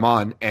come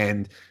on,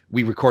 and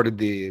we recorded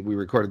the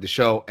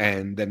show,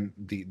 and then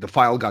the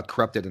file got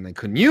corrupted and I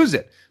couldn't use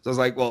it. So I was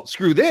like, well,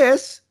 screw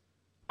this.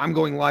 I'm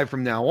going live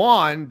from now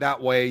on. That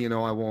way,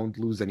 I won't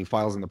lose any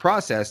files in the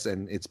process,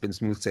 and it's been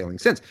smooth sailing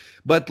since.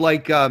 But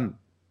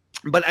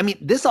but I mean,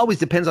 this always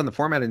depends on the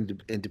format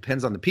and it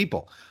depends on the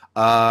people.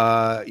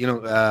 Good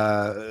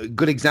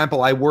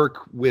example. I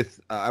work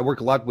a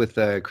lot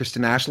with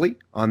Kristen Ashley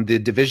on the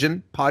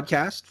Division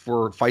podcast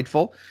for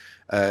Fightful.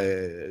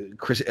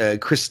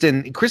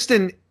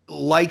 Kristen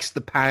likes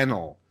the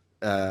panel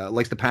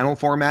the panel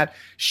format.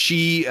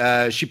 She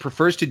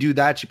prefers to do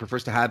that. She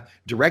prefers to have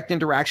direct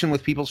interaction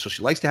with people, so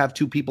she likes to have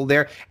two people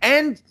there,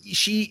 and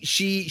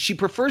she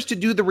prefers to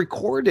do the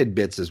recorded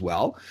bits as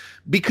well,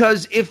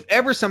 because if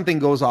ever something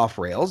goes off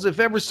rails, if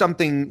ever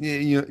something,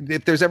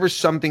 if there's ever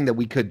something that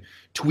we could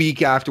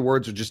tweak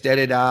afterwards or just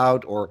edit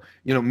out, or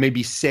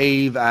maybe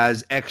save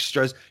as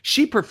extras,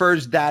 she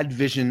prefers that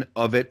vision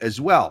of it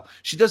as well.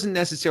 She doesn't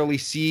necessarily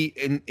see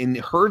in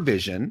her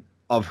vision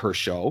of her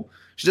show,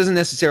 she doesn't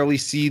necessarily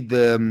see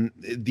the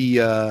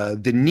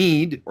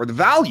need or the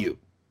value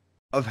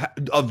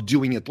of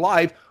doing it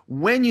live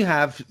when you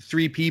have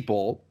three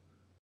people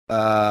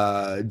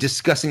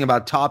discussing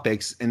about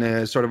topics in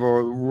a sort of a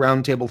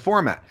roundtable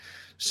format.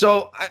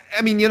 So,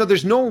 I mean,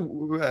 there's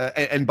no,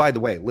 and by the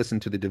way, listen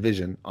to the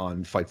Division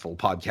on Fightful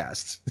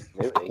podcasts,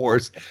 of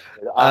course.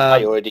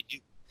 I already do.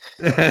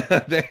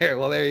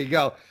 There you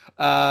go.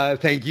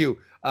 Thank you.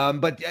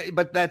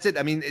 But that's it.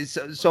 I mean,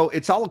 so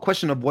it's all a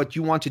question of what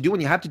you want to do,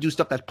 and you have to do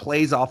stuff that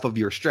plays off of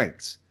your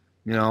strengths.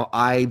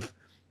 I've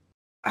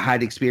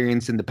had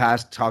experience in the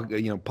past,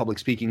 public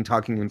speaking,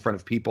 talking in front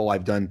of people.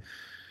 I've done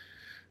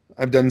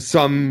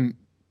some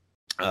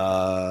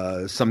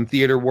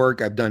theater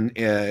work. I've done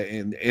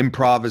in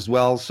improv as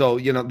well. So,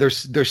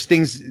 there's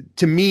things,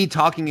 to me,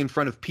 talking in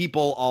front of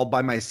people all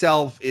by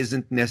myself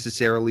isn't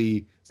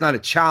necessarily, it's not a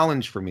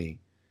challenge for me.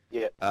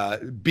 Yeah.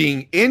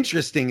 Being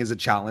interesting is a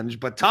challenge,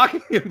 but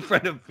talking in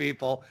front of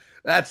people,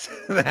 that's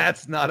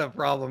not a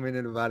problem in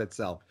and about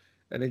itself.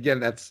 And again,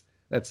 that's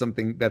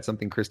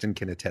something Kristen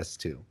can attest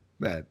to,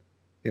 that,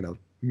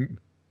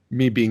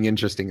 me being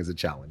interesting is a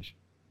challenge.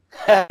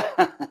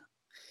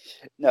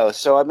 No,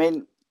 so I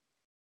mean,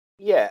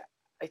 yeah,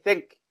 I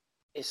think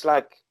it's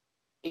like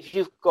if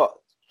you've got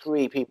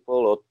three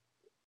people,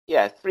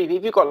 if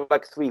you've got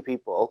like three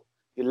people,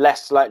 you're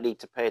less likely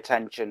to pay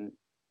attention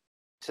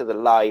to the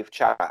live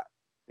chat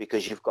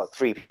because you've got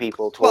three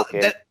people talking.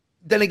 Well,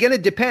 then again,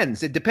 it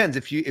depends. It depends.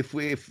 If you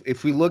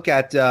look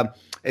at the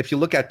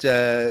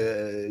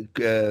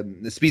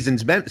Speeds and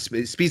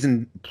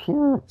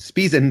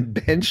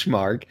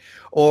Benchmark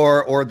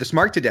or the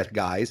Smart to Death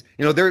guys,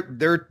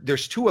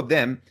 there's two of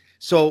them.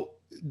 So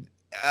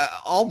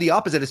all the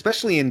opposite,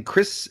 especially in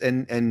Chris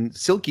and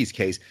Silky's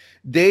case,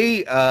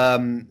 they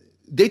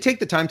take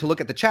the time to look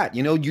at the chat.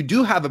 You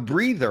do have a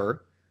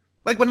breather.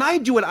 Like when I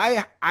do it,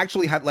 I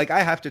actually have I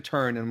have to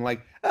turn and I'm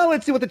like, oh,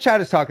 let's see what the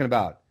chat is talking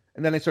about.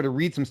 And then I sort of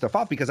read some stuff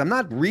off because I'm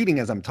not reading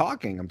as I'm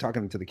talking. I'm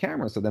talking to the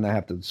camera. So then I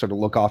have to sort of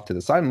look off to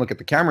the side and look at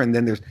the camera. And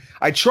then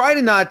I try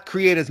to not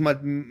create as much,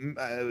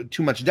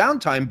 too much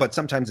downtime, but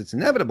sometimes it's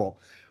inevitable.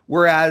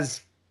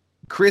 Whereas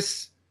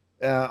Chris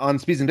on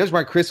Speeds and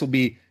Benchmark, Chris will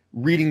be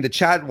reading the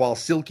chat while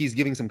Silky's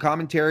giving some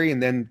commentary.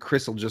 And then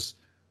Chris will just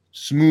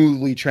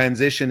smoothly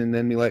transition and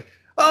then be like,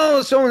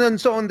 oh, so on and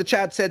so on. The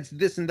chat said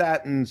this and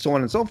that and so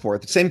on and so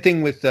forth. Same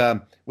thing with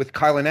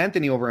Kyle and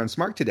Anthony over on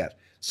Smart to Death.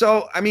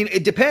 So, I mean,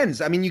 it depends.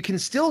 I mean, you can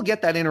still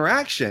get that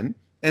interaction.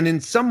 And in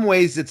some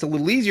ways it's a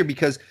little easier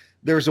because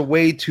there's a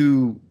way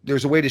to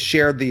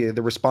share the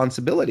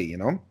responsibility,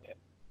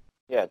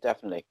 Yeah,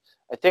 definitely.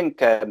 I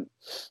think,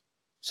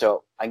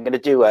 so I'm going to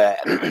do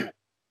an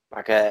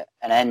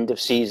end of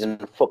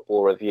season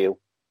football review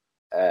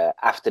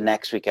after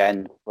next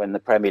weekend when the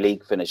Premier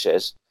League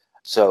finishes.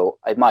 So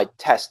I might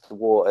test the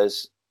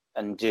waters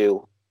and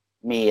do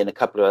me and a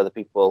couple of other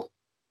people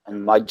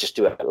and might just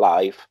do it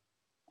live.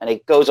 And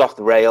it goes off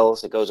the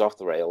rails.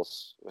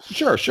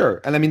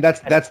 Sure. And I mean,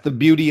 that's the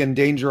beauty and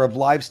danger of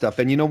live stuff.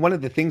 And, one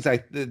of the things now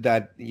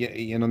that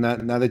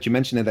you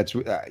mention it,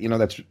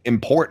 that's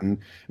important.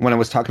 When I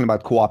was talking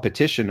about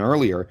co-opetition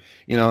earlier,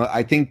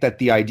 I think that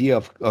the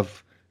idea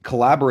of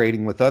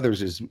collaborating with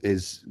others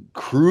is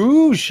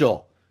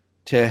crucial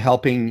to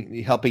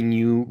helping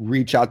you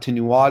reach out to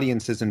new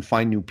audiences and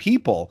find new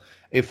people.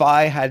 If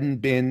I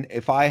hadn't done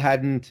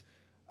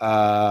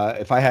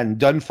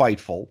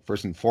Fightful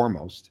first and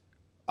foremost,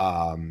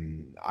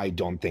 I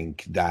don't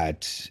think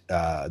that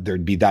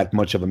there'd be that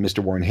much of a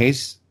Mr. Warren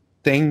Hayes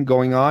thing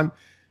going on.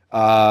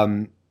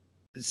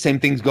 Same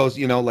things goes,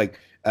 Speeds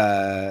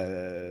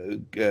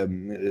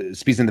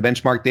in the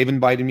Benchmark. They've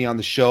invited me on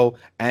the show.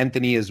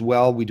 Anthony as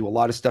well. We do a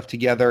lot of stuff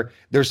together.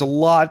 There's a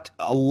lot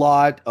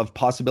of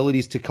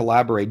possibilities to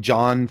collaborate.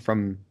 John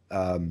from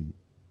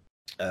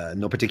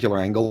No Particular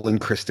Angle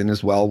and Kristen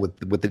as well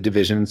with the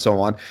Division and so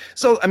on.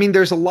 So, I mean,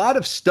 there's a lot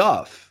of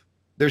stuff.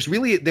 There's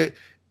really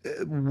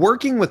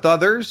working with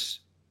others.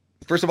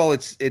 First of all,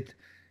 it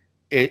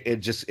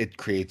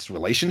creates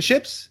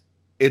relationships.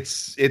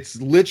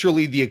 It's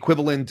literally the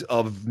equivalent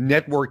of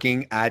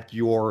networking at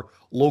your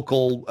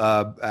local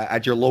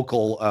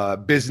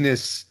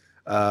business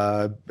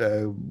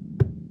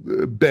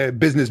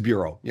business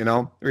bureau.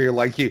 Where you're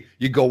like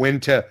you go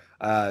into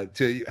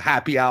to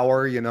happy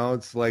hour.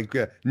 It's like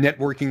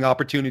networking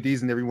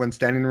opportunities, and everyone's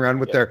standing around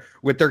with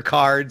their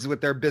cards,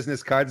 with their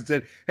business cards, and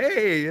said,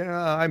 "Hey,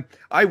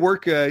 I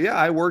work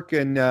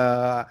and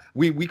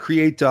we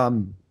create."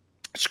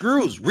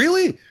 Screws,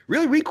 really?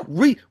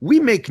 We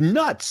make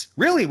nuts,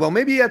 really? Well,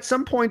 maybe at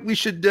some point we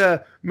should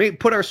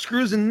put our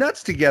screws and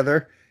nuts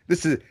together.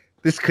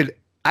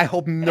 I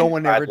hope no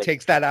one ever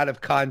takes that out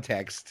of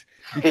context,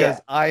 because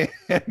I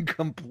am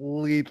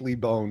completely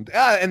boned.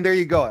 And there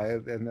you go. I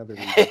have another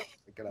reason.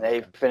 There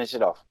you finish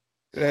it off.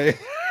 There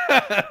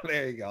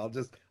you go.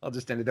 I'll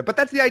just end it there. But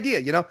that's the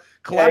idea,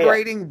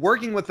 collaborating,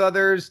 working with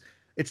others.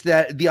 It's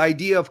the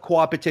idea of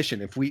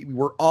co-opetition. If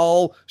we're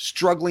all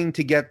struggling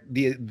to get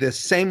the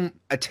same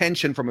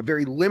attention from a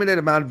very limited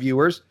amount of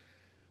viewers,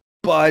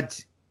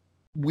 but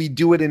we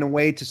do it in a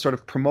way to sort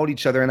of promote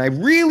each other. And I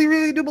really,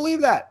 really do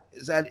believe that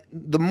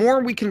the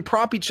more we can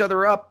prop each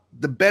other up,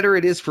 the better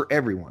it is for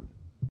everyone.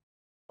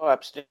 Oh,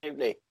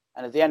 absolutely.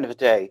 And at the end of the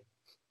day,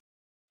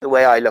 the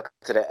way I look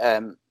at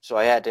it, so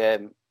I had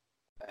a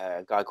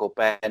guy called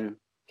Ben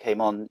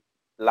came on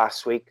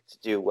last week to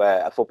do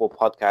a football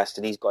podcast,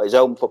 and he's got his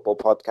own football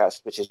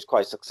podcast, which is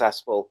quite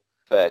successful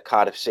for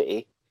Cardiff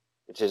City,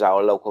 which is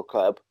our local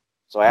club.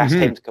 So I asked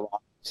him to come on,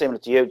 similar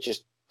to you,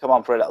 just come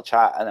on for a little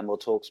chat, and then we'll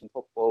talk some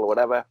football or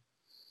whatever.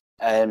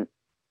 And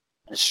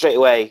straight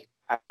away,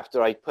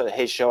 after I put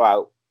his show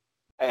out,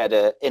 I had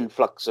an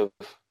influx of,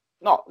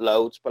 not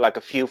loads, but like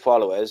a few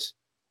followers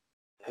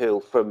who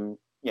from,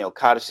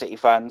 Cardiff City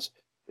fans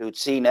who'd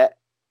seen it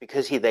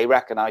because they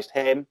recognised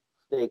him.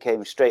 They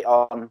came straight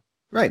on.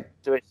 Right.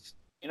 So it's,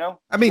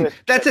 I mean,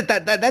 that's it.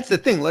 That's the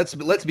thing.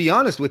 Let's be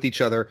honest with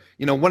each other.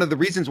 One of the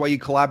reasons why you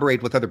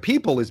collaborate with other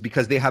people is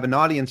because they have an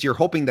audience. You're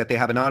hoping that they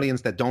have an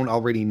audience that don't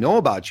already know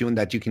about you, and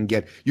that you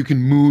can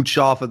mooch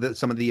off of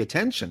some of the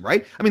attention,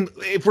 right? I mean,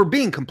 if we're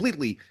being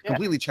completely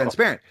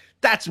transparent,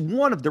 that's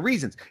one of the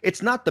reasons.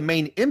 It's not the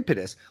main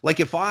impetus. Like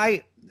if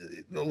I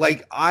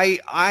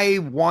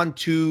want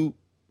to.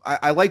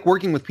 I like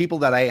working with people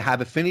that I have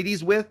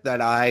affinities with,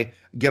 that I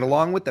get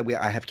along with,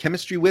 I have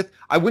chemistry with.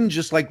 I wouldn't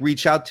just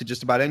reach out to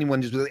just about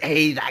anyone, just be like,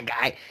 hey, that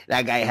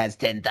guy has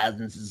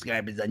 10,000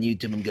 subscribers on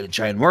YouTube. I'm going to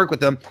try and work with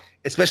them,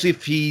 especially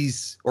if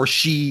he's or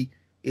she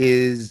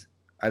is.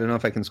 I don't know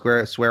if I can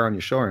swear on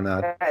your show or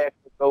not.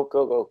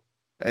 Go.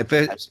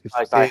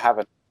 I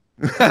haven't.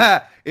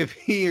 If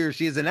he or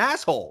she is an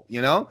asshole,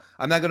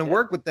 I'm not going to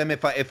work with them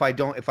if I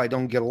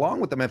don't get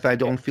along with them. If I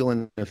don't feel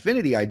an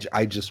affinity,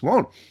 I just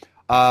won't.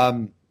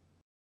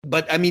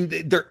 But I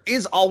mean, there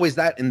is always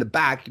that in the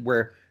back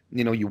where,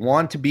 you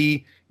want to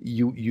be,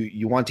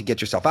 you want to get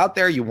yourself out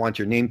there. You want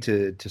your name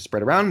to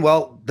spread around.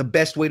 Well, the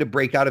best way to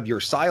break out of your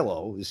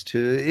silo is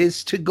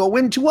to go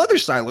into other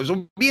silos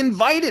or be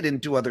invited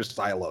into other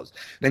silos.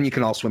 Then you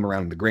can all swim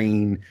around in the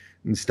grain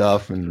and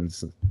stuff. And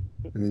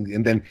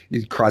then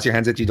you cross your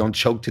hands that you don't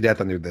choke to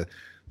death under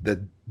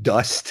the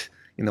dust,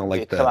 you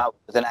come out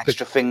with an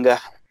extra finger.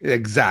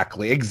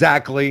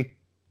 Exactly.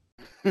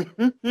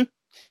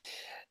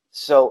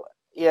 So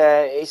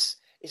yeah, it's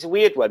a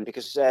weird one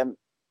because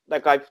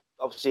I've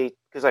obviously,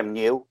 because I'm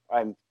new,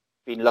 I've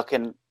been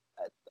looking.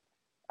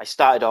 I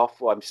started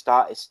off, or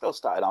still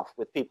starting off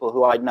with people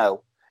who I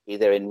know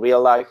either in real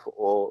life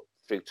or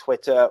through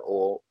Twitter,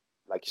 or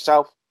like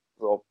yourself,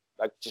 or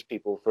like just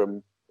people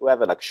from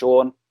whoever, like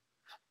Sean.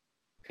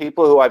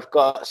 People who I've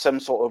got some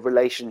sort of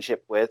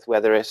relationship with,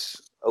 whether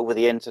it's over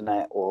the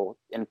internet or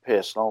in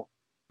personal,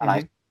 and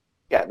I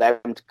get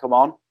them to come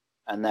on.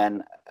 And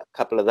then a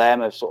couple of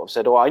them have sort of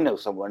said, oh, I know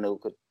someone who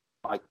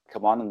might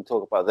come on and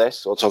talk about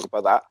this or talk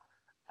about that.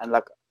 And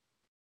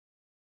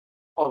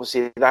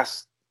obviously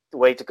that's the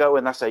way to go,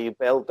 and that's how you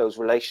build those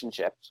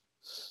relationships.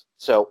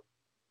 So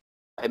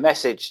I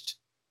messaged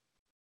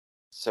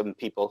some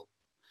people.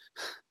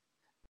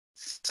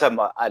 Some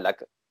I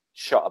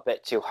shot a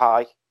bit too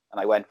high, and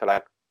I went for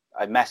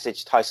I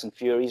messaged Tyson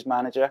Fury's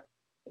manager.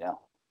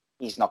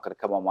 He's not going to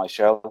come on my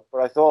show.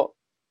 But I thought,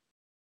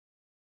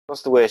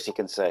 what's the worst he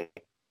can say?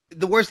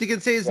 The worst he can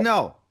say is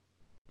no.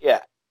 Yeah.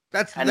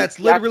 That's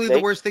literally the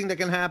worst thing that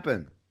can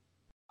happen.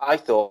 I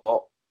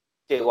thought,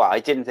 I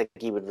didn't think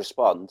he would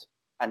respond.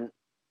 And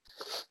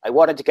I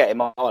wanted to get him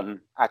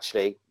on,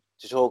 actually,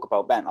 to talk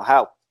about mental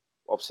health.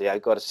 Obviously, I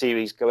got a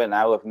series going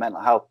now of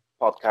mental health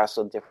podcasts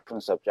on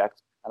different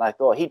subjects. And I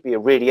thought he'd be a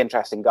really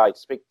interesting guy to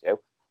speak to.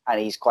 And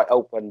he's quite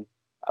open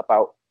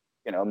about,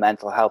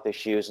 mental health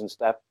issues and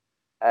stuff.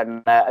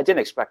 And I didn't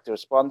expect a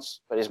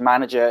response, but his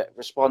manager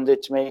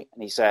responded to me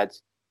and he said,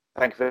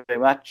 thank you very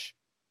much.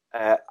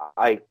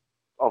 I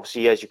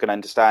obviously, as you can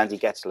understand, he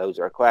gets loads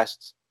of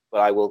requests,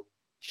 but I will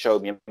show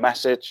him a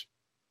message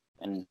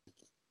and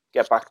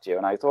get back to you.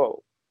 And I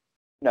thought,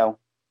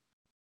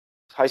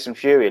 Tyson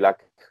Fury,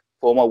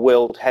 former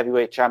world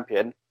heavyweight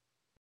champion,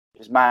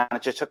 his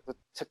manager took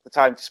the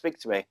time to speak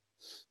to me.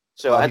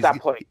 So at that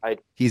point,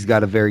 he's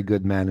got a very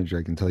good manager.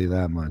 I can tell you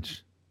that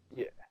much.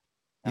 Yeah,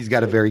 he's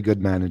got a very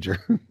good manager.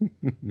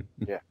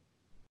 Yeah.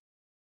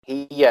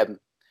 He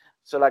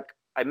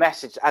I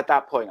messaged at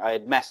that point. I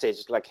had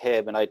messaged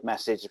him, and I'd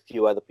messaged a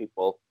few other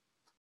people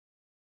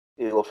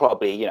who were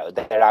probably,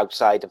 they're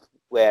outside of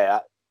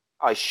where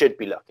I should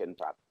be looking.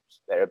 Perhaps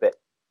they're a bit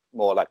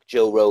more like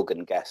Joe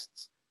Rogan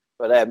guests.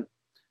 But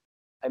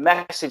I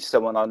messaged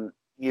someone on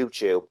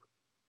YouTube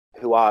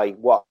who I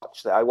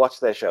watch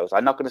their shows.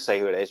 I'm not going to say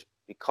who it is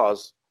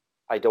because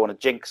I don't want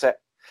to jinx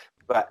it.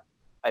 But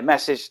I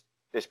messaged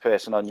this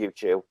person on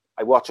YouTube.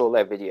 I watch all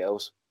their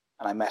videos,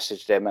 and I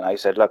messaged him and I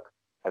said, look,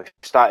 I've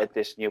started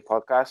this new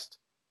podcast,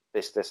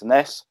 this, and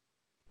this.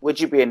 Would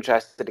you be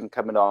interested in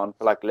coming on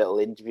for like a little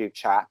interview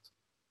chat?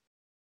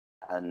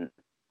 And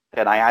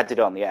then I added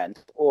on the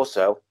end.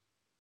 Also,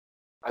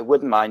 I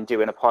wouldn't mind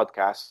doing a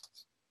podcast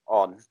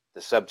on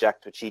the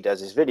subject which he does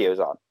his videos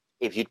on.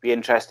 If you'd be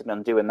interested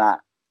in doing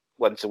that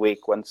once a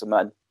week, once a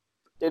month.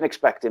 Didn't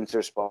expect him to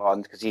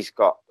respond because he's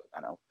got,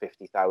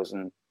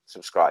 50,000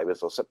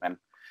 subscribers or something.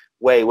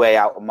 Way, way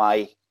out of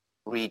my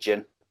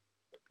region.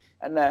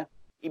 And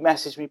he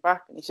messaged me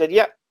back and he said,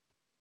 "Yep,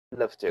 I'd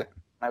love to."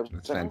 I was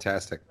That's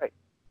fantastic. Great.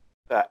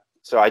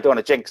 So I don't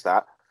want to jinx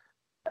that.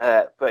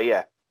 But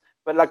yeah.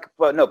 But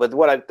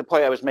the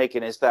point I was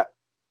making is that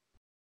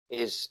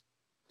is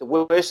the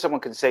worst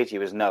someone can say to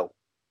you is no.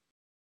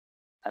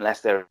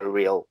 Unless they're a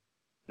real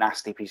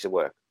nasty piece of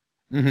work.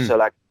 Mm-hmm. So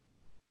like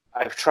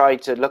I've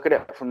tried to look at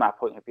it from that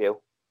point of view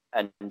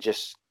and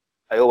just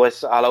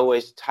I'll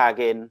always tag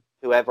in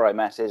whoever I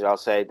message. I'll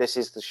say, this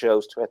is the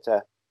show's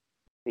Twitter.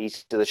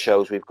 These are the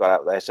shows we've got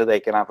out there, so they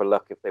can have a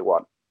look if they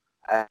want.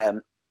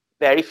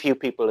 Very few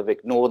people have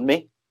ignored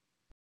me.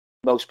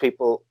 Most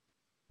people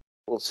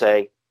will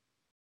say,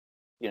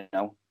 I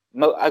got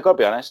to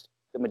be honest,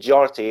 the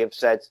majority have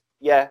said,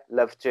 yeah,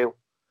 love to.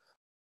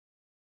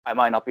 I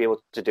might not be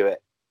able to do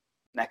it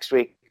next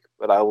week,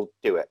 but I will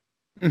do it.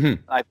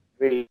 Mm-hmm. I'm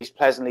really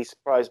pleasantly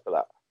surprised by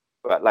that.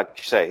 But like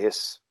you say,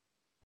 it's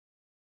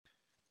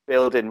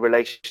building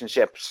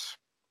relationships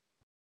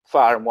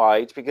far and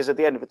wide, because at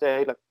the end of the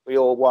day, like, we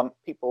all want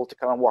people to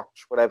come and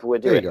watch whatever we're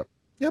doing. There you go.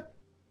 Yep.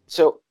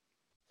 So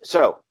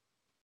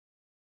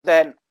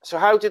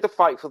how did the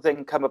Fightful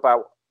thing come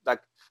about?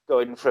 Like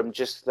going from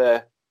just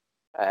the,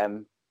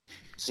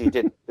 so you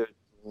did the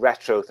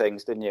retro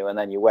things, didn't you? And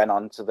then you went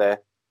on to the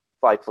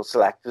Fightful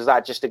Select. Was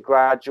that just a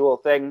gradual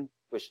thing,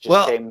 which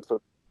just came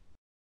from?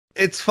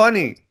 It's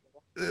funny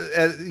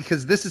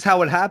because this is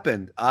how it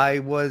happened.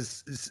 I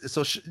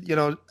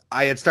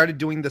had started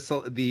doing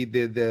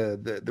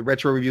the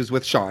retro reviews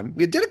with Sean.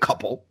 We did a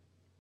couple,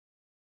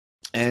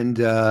 and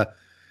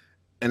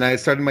I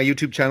started my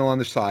YouTube channel on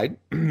the side,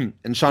 and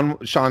Sean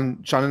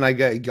and I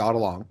got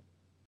along,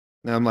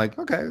 and I'm like,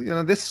 okay,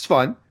 this is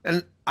fun,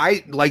 and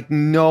I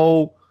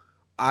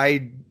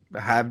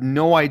have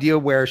no idea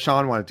where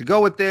Sean wanted to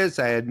go with this.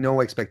 I had no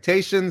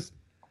expectations,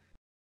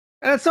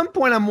 and at some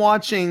point, I'm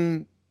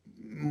watching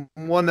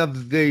one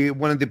of the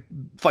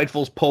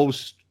Fightful's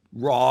post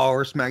Raw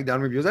or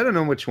SmackDown reviews. I don't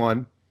know which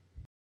one.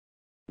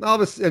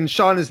 And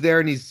Sean is there,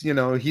 and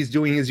he's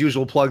doing his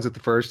usual plugs at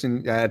first,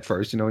 and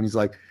he's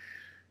like,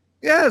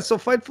 yeah, so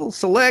Fightful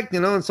Select,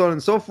 and so on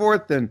and so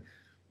forth, and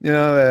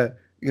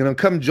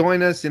come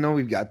join us.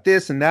 We've got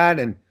this and that,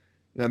 and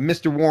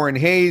Mr. Warren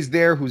Hayes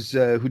there,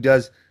 who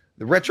does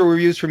the retro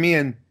reviews for me,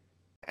 and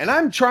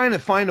I'm trying to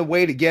find a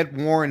way to get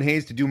Warren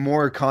Hayes to do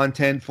more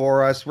content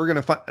for us. We're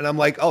gonna find, and I'm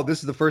like, oh, this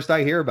is the first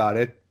I hear about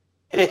it.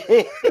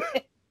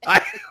 I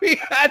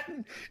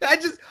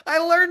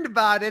learned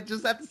about it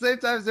just at the same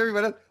time as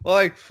everybody else. Well,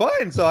 like,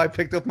 fine. So I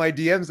picked up my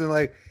DMs and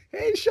like,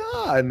 hey,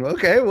 Sean,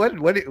 okay,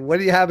 what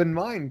do you have in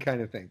mind,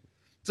 kind of thing.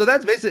 So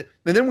that's basically,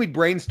 and then we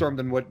brainstormed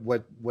on what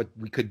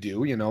we could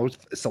do.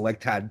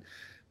 Select had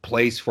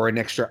place for an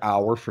extra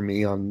hour for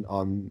me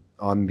on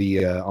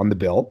the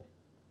bill.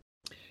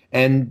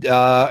 And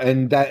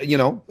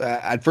that,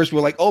 at first we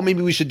were like, oh,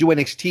 maybe we should do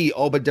NXT.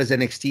 Oh, but does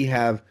NXT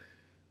have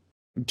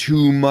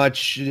too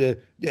much?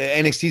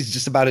 NXT is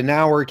just about an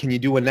hour. Can you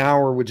do an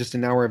hour with just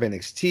an hour of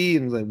NXT?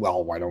 And like,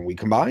 well, why don't we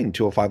combine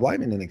 205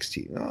 Live and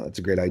NXT? Oh, that's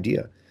a great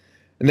idea.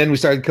 And then we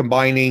started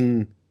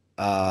combining.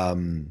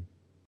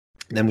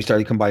 Then we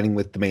started combining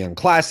with the Mae Young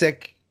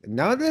Classic.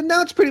 Now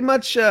it's pretty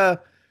much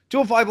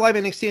 205 Live,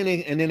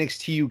 NXT, and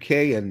NXT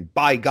UK. And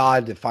by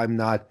God, if I'm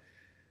not.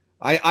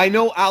 I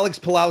know Alex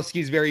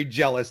Pulowski's very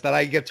jealous that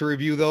I get to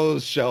review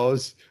those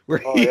shows where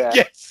he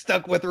gets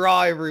stuck with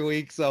Raw every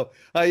week. So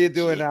how you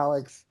doing,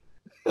 Alex?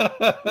 You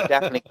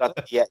definitely got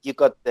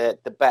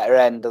the better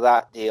end of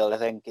that deal, I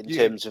think, in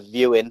terms of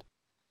viewing.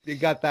 You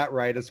got that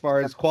right. As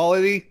far as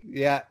quality,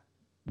 yeah,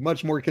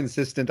 much more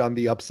consistent on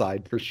the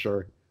upside for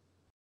sure.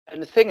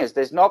 And the thing is,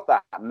 there's not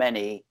that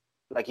many.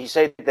 Like you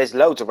say, there's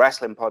loads of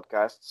wrestling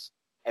podcasts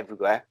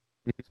everywhere.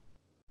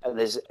 And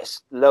there's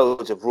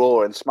loads of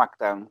Raw and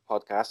SmackDown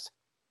podcasts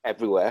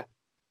everywhere.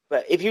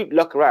 But if you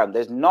look around,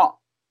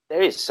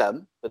 there is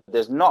some, but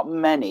there's not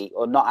many,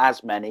 or not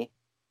as many,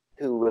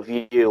 who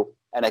review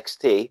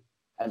NXT,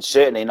 and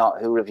certainly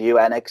not who review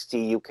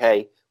NXT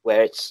UK,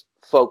 where it's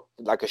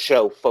like a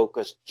show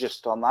focused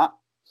just on that.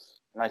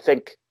 And I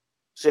think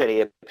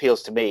certainly it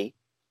appeals to me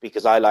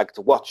because I like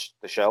to watch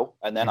the show,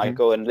 and then I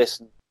go and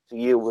listen to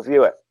you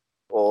review it.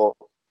 Or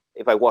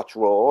if I watch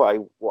Raw, I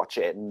watch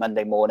it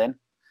Monday morning,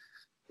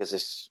 because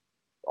it's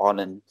on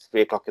at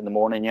 3 o'clock in the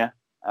morning, yeah.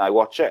 And I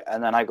watch it,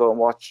 and then I go and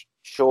watch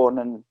Sean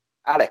and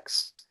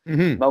Alex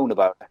moan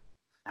about it,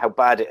 how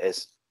bad it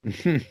is.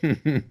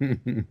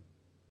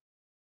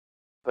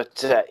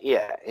 But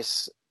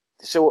it's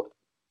so.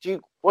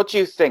 What do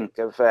you think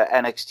of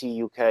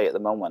NXT UK at the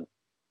moment?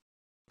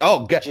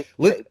 Oh, getting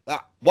good,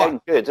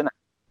 isn't it?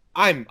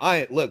 I'm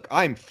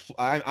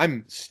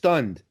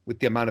stunned with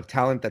the amount of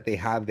talent that they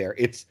have there.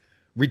 It's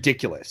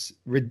ridiculous,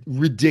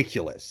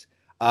 ridiculous.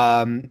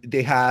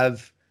 They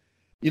have,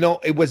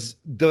 it was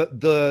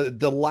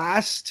the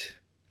last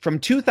from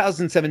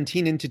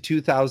 2017 into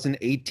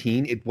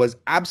 2018. It was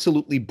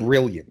absolutely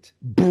brilliant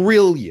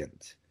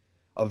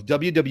of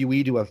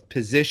WWE to have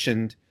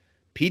positioned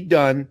Pete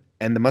Dunne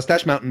and the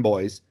Mustache Mountain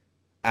Boys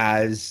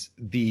as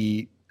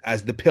the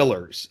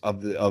pillars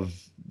of the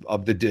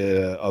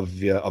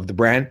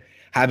brand,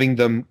 having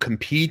them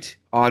compete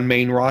on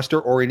main roster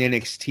or in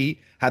NXT,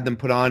 had them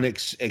put on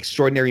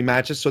extraordinary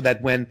matches so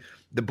that when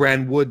the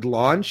brand would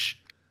launch,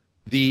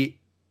 the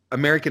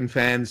American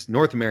fans,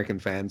 North American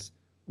fans,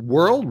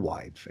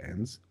 worldwide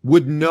fans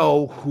would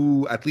know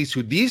who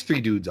these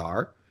three dudes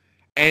are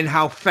and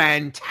how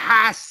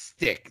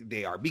fantastic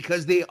they are,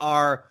 because they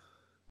are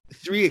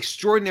three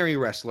extraordinary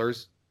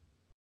wrestlers,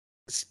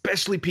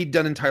 especially Pete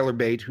Dunne and Tyler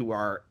Bate, who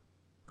are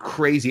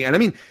crazy. And I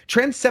mean,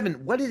 Trent Seven,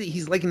 what is he?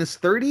 He's like in his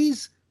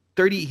 30s?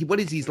 30, what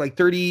is he? He's like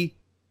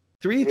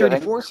 33,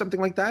 34, something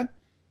like that.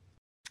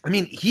 I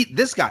mean, he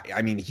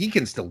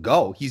can still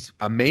go. He's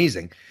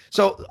amazing.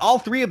 So all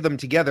three of them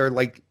together,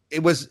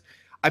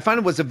 I found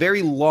it was a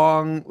very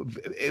long,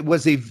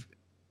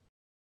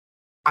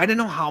 I don't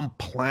know how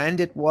planned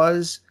it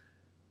was,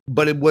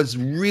 but it was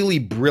really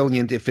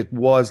brilliant if it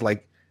was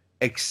like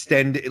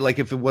extended, like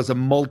if it was a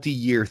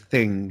multi-year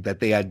thing that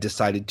they had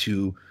decided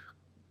to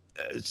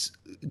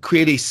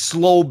create a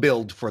slow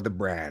build for the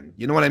brand.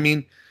 You know what I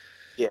mean?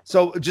 Yeah.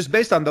 So just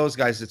based on those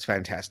guys, it's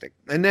fantastic.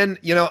 And then,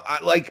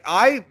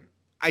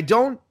 I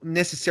don't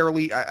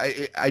necessarily,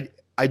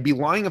 I'd be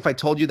lying if I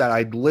told you that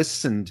I'd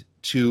listened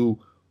to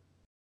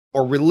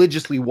or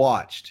religiously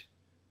watched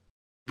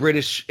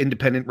British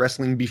independent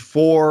wrestling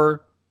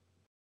before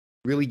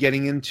really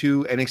getting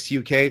into NXT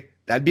UK.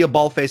 That'd be a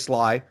bald-faced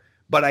lie.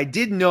 But I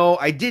did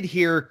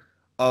hear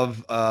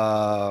of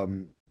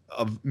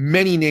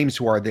many names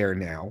who are there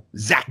now.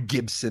 Zach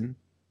Gibson,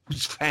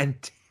 who's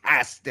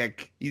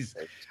fantastic. He's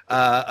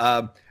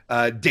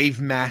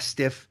Dave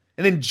Mastiff,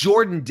 and then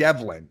Jordan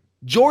Devlin.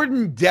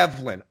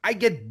 I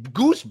get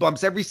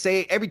goosebumps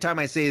every time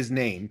I say his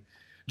name.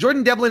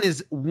 Jordan Devlin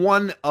is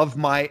one of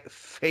my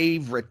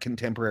favorite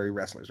contemporary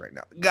wrestlers right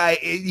now. Guy,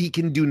 he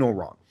can do no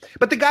wrong.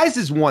 But the guys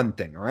is one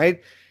thing, all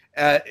right?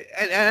 And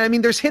I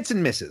mean, there's hits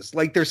and misses.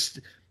 Like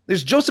there's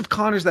Joseph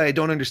Connors that I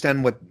don't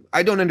understand what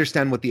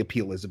the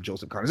appeal is of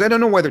Joseph Connors. I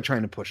don't know why they're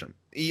trying to push him.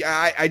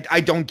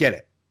 I don't get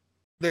it.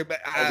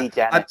 Eddie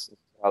Dennis as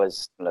well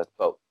is similar,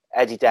 but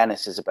Eddie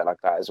Dennis is a bit like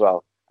that as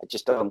well. I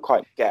just don't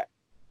quite get.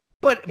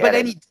 But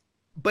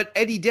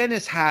Eddie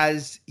Dennis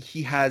has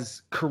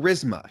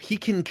charisma. He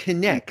can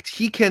connect.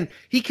 He can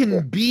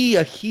be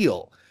a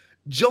heel.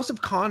 Joseph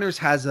Connors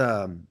has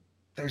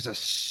there's a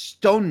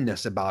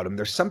stoneness about him.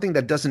 There's something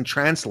that doesn't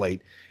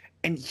translate,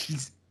 and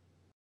he's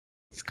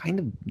kind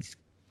of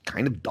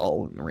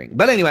dull in the ring.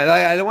 But anyway,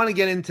 I don't want to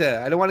get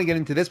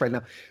into this right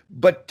now.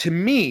 But to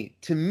me,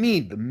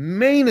 the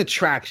main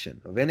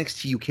attraction of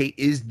NXT UK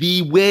is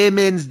the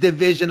women's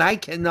division. I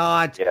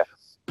cannot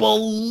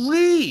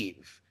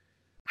believe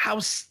how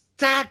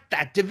stacked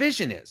that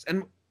division is.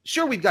 And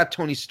sure, we've got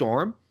Toni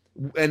Storm,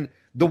 and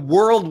the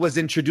world was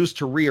introduced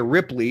to Rhea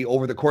Ripley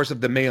over the course of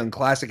the Mae Young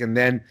Classic and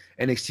then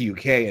NXT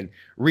UK. And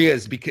Rhea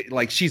is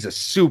she's a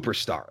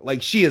superstar.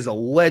 Like, she is a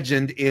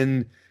legend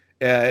in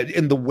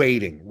the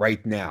waiting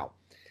right now.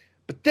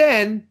 But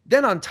then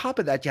on top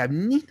of that, you have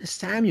Nina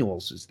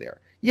Samuels who's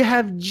there. You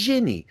have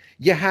Ginny.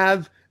 You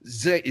have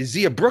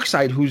Zia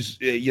Brookside, who's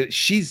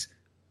she's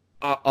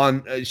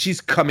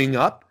coming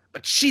up,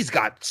 but she's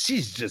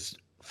just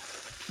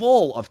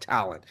full of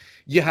talent.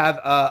 You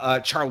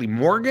have Charlie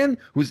Morgan,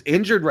 who's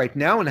injured right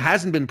now and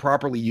hasn't been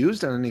properly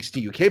used on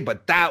NXT UK,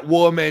 but that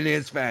woman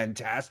is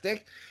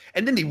fantastic.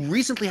 And then they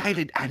recently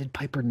added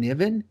Piper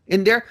Niven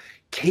in there.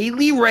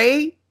 Kaylee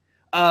Ray,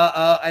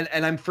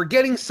 and I'm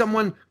forgetting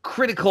someone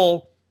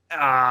critical,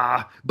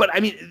 but I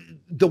mean,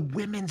 the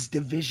women's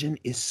division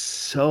is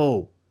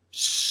so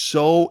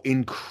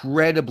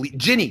incredibly.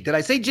 Ginny, did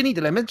I say Ginny?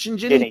 Did I mention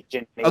Ginny?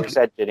 Ginny. Okay. You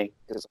said Ginny.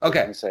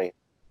 Okay.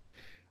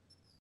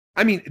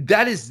 I mean,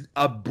 that is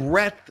a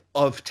breadth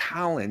of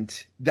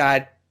talent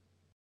that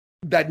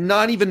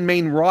not even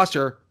main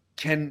roster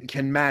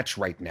can match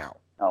right now.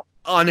 No.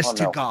 Honest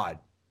to God.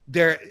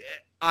 There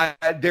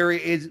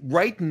is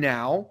right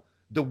now,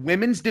 the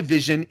women's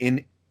division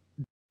in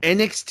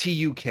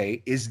NXT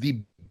UK is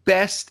the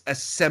best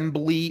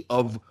assembly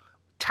of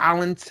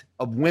talent,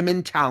 of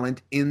women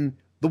talent in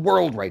the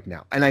world right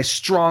now. And I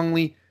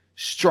strongly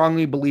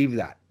believe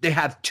that. They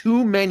have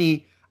too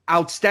many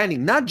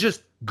outstanding, not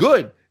just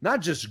good, not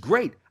just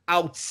great,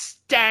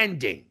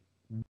 outstanding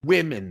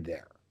women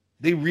there.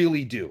 They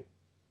really do.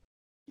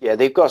 Yeah,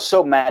 they've got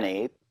so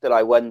many that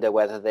I wonder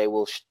whether they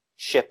will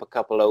ship a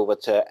couple over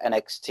to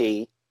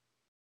NXT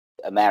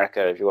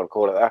America, if you want to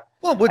call it that.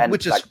 Well,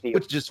 which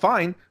is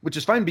fine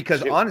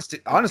because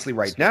honestly,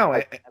 right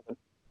now,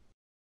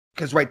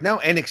 because right now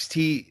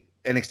NXT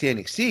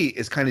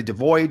is kind of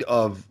devoid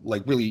of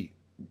like really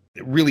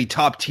really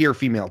top tier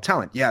female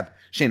talent. You have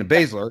Shayna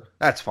Baszler,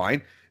 that's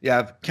fine. You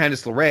have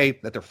Candice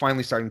LeRae that they're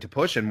finally starting to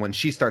push, and when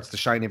she starts to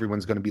shine,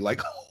 everyone's going to be like,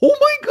 "Oh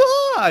my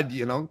god!"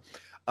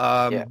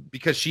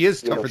 Because she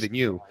is tougher than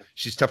you.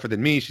 She's tougher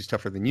than me. She's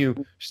tougher than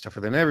you. She's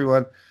tougher than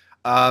everyone.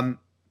 Io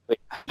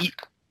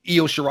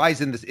Shirai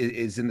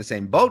is in the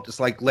same boat. Just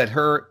like let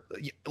her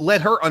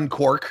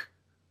uncork.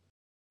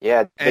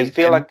 Yeah, they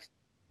feel like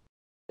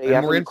they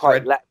haven't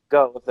quite let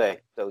go of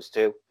those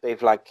two. They've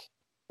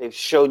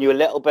shown you a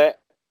little bit,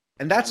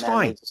 and that's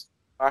fine.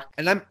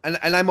 And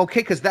I'm okay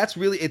because that's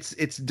really it's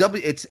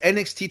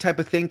NXT type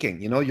of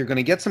thinking. You're going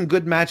to get some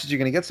good matches, you're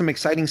going to get some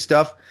exciting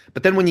stuff,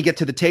 but then when you get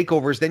to the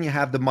takeovers, then you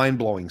have the mind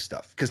blowing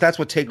stuff because that's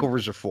what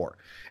takeovers are for,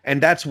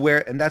 and that's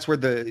where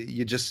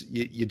you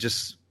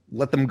just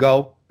let them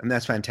go, and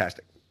that's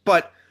fantastic.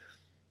 But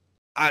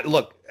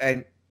look,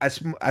 and as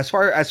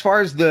far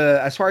as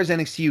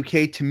NXT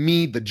UK, to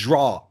me,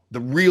 the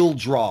real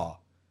draw,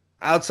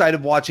 outside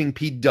of watching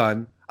Pete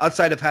Dunne,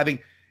 outside of having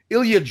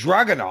Ilya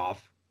Dragunov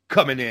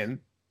coming in,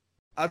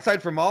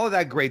 outside from all of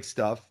that great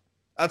stuff,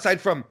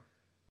 outside from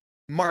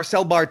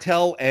Marcel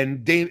Bartel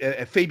and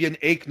Fabian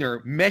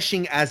Aichner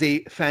meshing as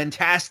a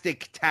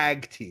fantastic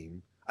tag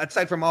team,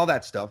 aside from all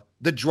that stuff,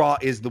 the draw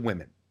is the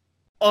women.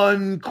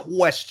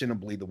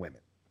 Unquestionably the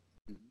women.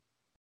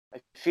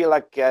 I feel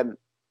like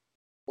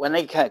when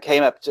they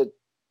came up to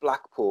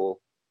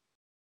Blackpool,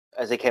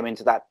 as they came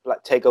into that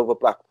takeover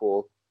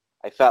Blackpool,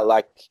 I felt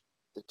like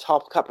the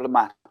top couple of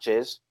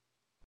matches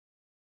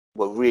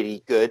were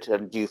really good,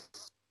 and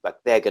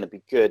they're going to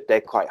be good.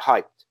 They're quite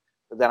hyped.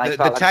 But then I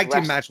felt the tag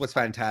team match was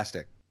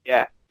fantastic.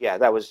 Yeah,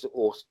 that was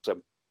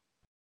awesome.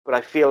 But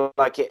I feel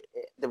like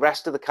the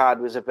rest of the card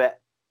was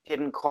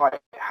didn't quite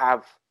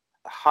have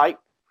the hype.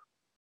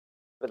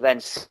 But then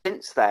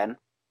since then,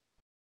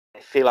 I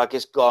feel like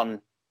it's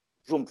gone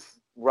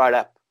right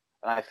up,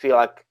 and I feel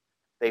like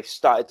they've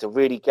started to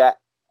really get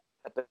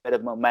a bit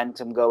of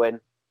momentum going.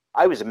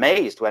 I was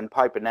amazed when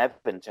Piper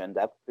Niven turned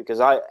up because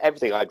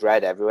everything I'd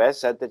read everywhere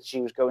said that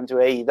she was going to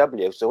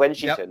AEW. So when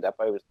she turned up,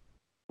 I was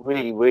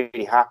really,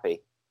 really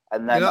happy.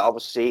 And then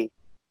obviously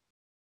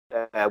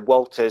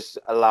Walter's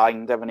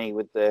aligned, haven't he,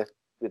 with the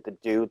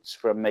dudes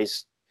from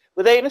his.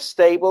 Were they in a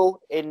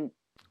stable in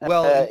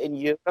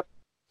Europe?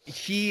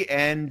 He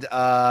and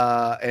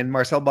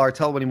Marcel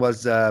Bartel when he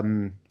was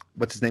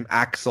what's his name,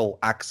 Axel.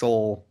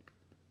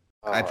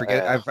 I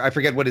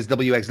forget what his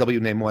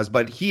WXW name was,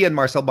 but he and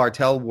Marcel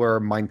Bartel were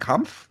Mein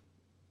Kampf.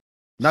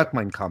 Not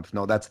Mein Kampf.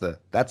 No, that's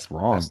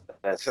wrong.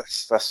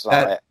 That's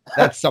not it.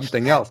 That's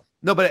something else.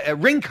 No, but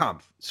Ring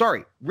Kampf.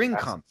 Sorry, Ring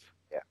Kampf.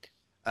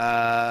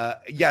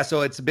 Yeah.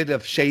 So it's a bit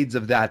of shades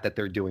of that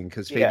they're doing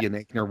because Fabian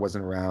Aichner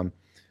wasn't around.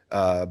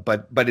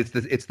 But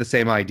it's the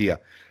same idea.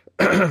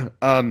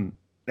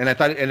 And I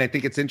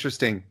think it's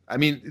interesting. I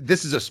mean,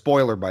 this is a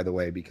spoiler, by the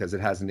way, because it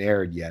hasn't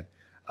aired yet.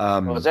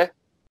 Was it?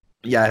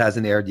 Yeah, it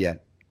hasn't aired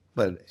yet.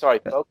 But sorry,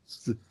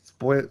 folks.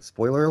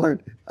 Spoiler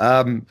alert.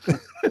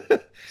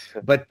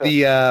 But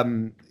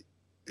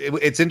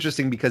it's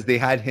interesting because they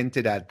had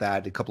hinted at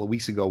that a couple of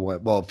weeks ago.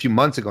 A few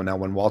months ago now,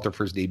 when Walter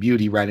first debuted,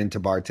 he ran into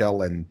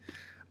Bartel and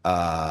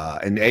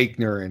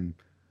Aichner, and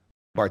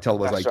Bartel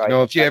was like, right.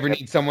 If you ever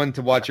need someone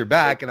to watch your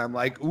back, and I'm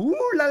like,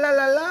 ooh la la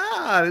la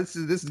la, this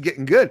is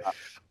getting good.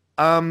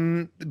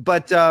 No,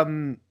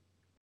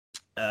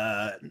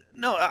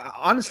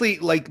 honestly,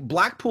 like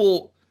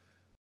Blackpool,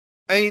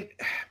 I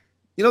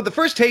mean, the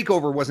first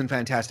takeover wasn't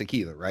fantastic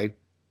either, right?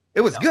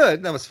 It was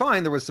good. That was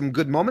fine. There was some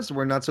good moments. There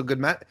were not so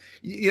good.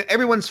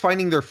 Everyone's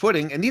finding their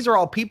footing, and these are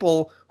all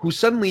people who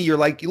suddenly you're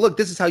like, look,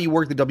 this is how you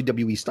work the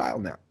WWE style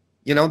now.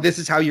 This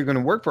is how you're going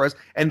to work for us,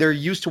 and they're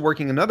used to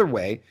working another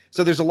way.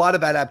 So there's a lot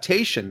of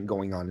adaptation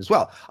going on as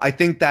well. I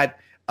think that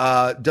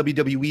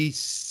WWE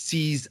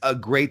sees a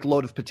great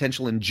load of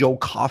potential in Joe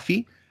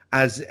Coffey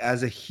as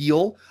a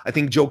heel. I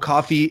think Joe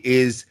Coffey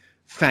is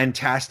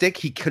fantastic.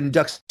 He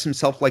conducts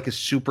himself like a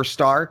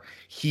superstar.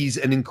 He's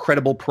an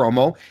incredible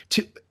promo.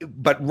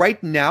 But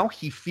right now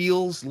he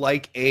feels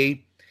like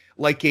a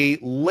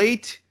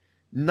late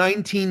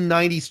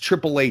 1990s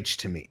Triple H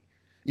to me.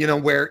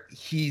 Where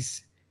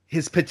his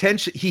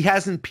potential, he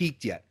hasn't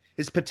peaked yet.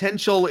 His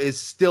potential is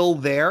still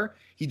there.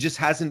 He just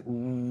hasn't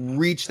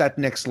reached that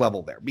next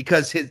level there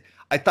because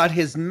I thought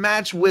his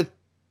match with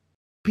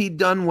Pete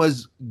Dunne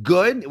was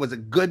good. It was a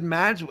good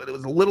match, but it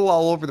was a little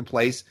all over the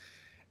place.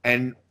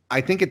 And I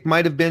think it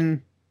might have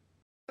been,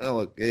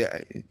 I'm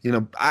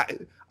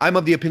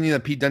of the opinion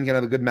that Pete Dunne can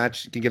get a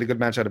good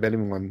match out of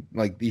anyone.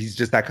 Like, he's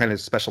just that kind of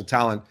special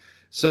talent.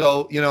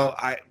 So,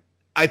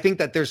 I think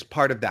that there's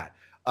part of that.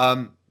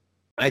 I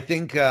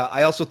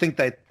also think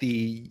that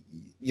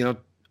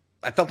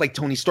I felt like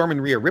Tony Storm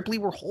and Rhea Ripley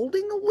were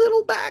holding a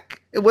little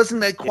back. It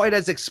wasn't quite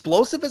as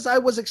explosive as I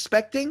was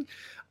expecting.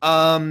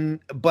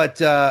 But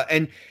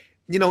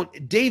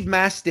Dave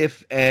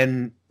Mastiff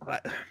and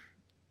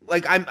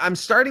I'm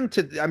starting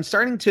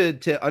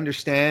to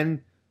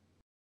understand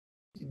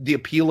the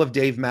appeal of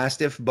Dave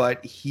Mastiff,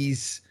 but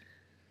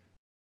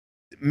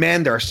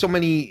there are so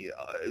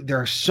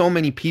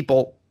many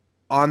people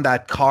on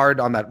that card,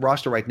 on that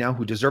roster right now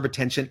who deserve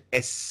attention,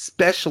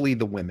 especially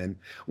the women.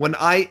 When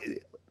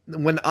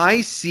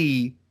I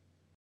see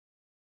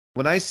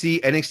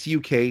NXT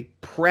UK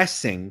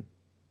pressing,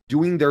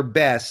 doing their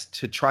best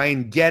to try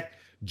and get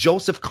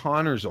Joseph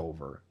Connors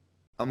over,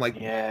 I'm like,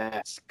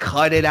 yeah,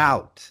 cut it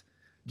out.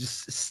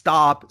 Just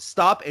stop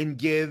and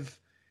give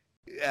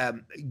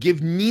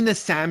Nina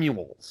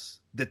Samuels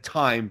the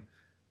time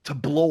to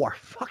blow our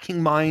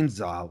fucking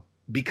minds out,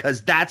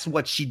 because that's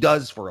what she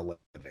does for a living.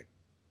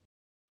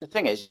 The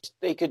thing is,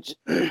 they could,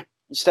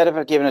 instead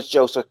of giving us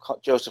Joseph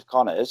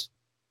Connors,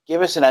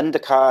 give us an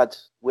undercard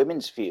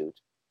women's feud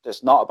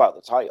that's not about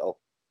the title.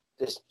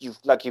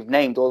 You've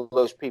named all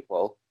those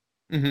people.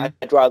 Mm-hmm.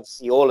 I'd rather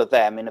see all of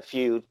them in a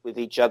feud with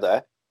each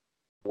other,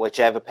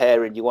 whichever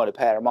pairing you want to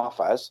pair them off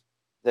as,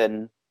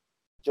 than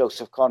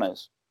Joseph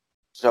Connors.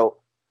 So,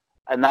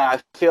 and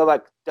I feel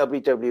like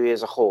WWE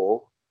as a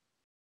whole,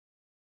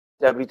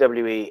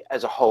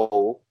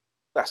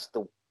 that's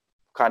the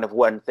kind of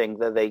one thing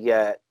that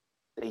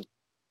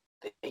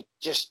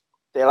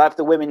they'll have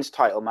the women's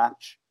title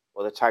match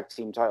or the tag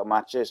team title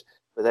matches,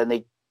 but then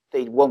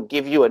they won't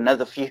give you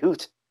another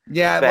feud.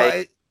 Yeah,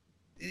 but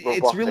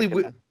it's really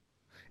weird.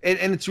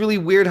 And it's really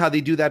weird how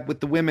they do that with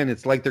the women.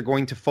 It's like they're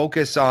going to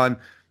focus on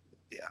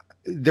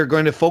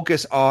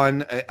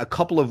a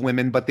couple of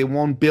women, but they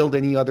won't build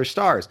any other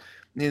stars.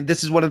 And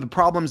this is one of the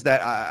problems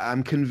that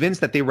I'm convinced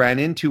that they ran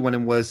into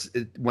when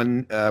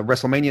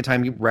WrestleMania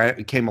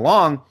time came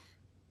along,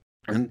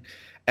 and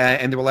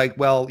they were like,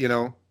 well, you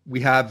know, we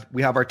have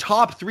our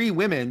top 3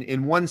 women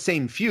in one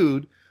same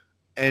feud,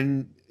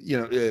 and you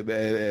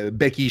know,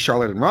 Becky,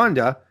 Charlotte, and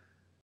Ronda.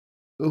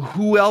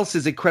 Who else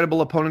is a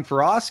credible opponent for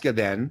Asuka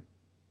then?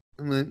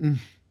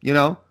 You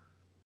know,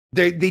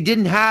 they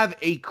didn't have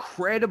a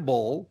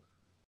credible,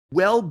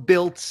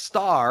 well-built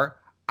star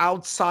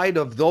outside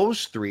of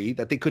those 3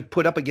 that they could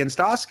put up against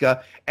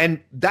Asuka, and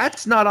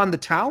that's not on the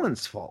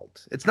talent's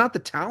fault. It's not the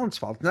talent's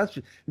fault. That's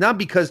not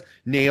because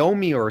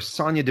Naomi or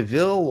Sonya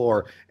Deville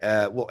or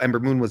Ember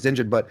Moon was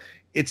injured, but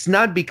it's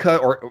not because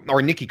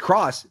or Nikki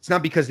Cross. It's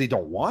not because they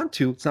don't want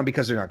to. It's not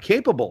because they're not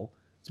capable.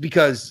 It's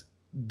because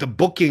the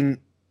booking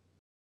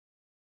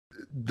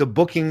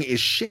is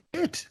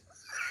shit.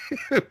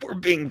 If we're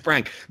being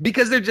frank,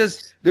 because they're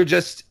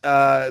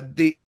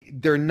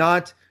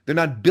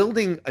not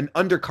building an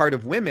undercard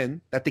of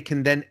women that they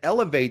can then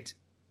elevate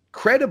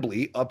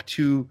credibly up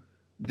to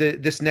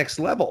this next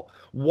level.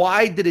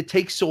 Why did it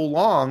take so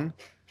long?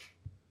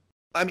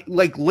 I mean,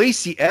 like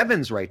Lacey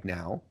Evans right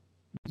now,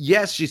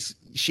 yes,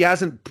 she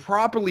hasn't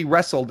properly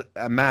wrestled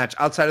a match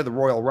outside of the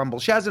Royal Rumble.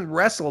 She hasn't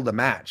wrestled a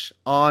match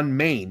on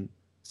main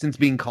since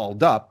being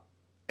called up.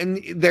 And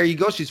there you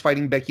go, she's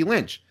fighting Becky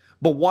Lynch.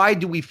 But why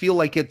do we feel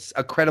like it's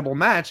a credible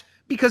match?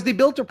 Because they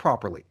built her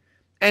properly.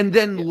 And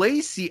then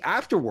Lacey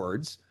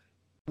afterwards,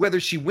 whether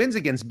she wins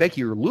against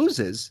Becky or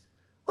loses,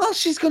 well,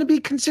 she's going to be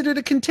considered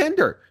a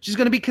contender. She's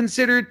going to be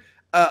considered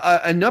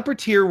an upper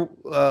tier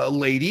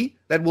lady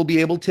that will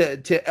be able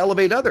to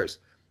elevate others.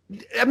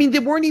 I mean, they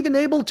weren't even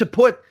able to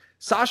put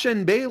Sasha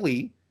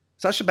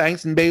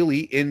Banks and Bayley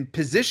in a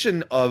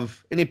position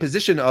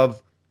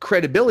of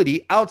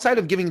credibility outside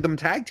of giving them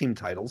tag team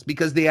titles,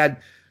 because they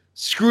had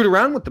screwed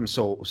around with them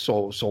so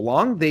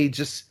long. They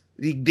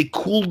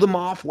cooled them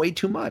off way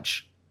too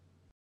much.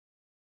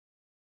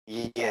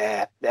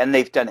 Yeah, and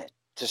they've done it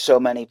to so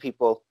many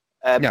people.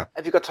 Have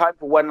you got time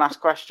for one last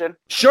question?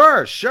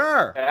 Sure.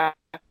 Yeah.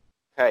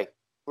 Okay.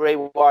 Bray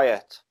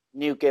Wyatt,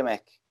 new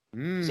gimmick.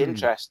 It's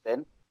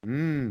interesting.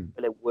 Will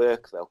it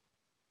work though?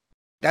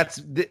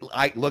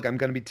 I'm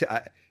going to be.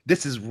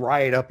 This is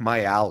right up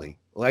my alley.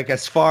 Like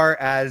as far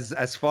as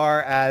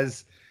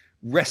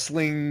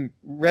wrestling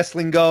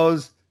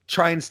goes,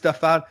 trying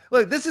stuff out.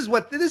 Look, this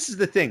is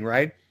the thing,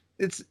 right?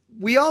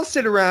 We all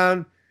sit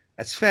around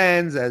as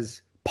fans,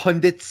 as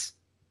pundits.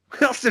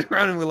 We all sit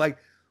around and we're like,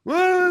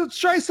 well, let's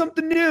try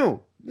something new.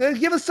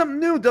 Give us something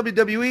new,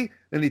 WWE.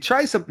 And they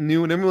try something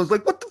new, and everyone's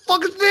like, what the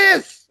fuck is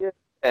this? Yeah,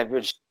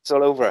 everyone's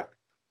all over it.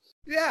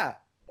 Yeah.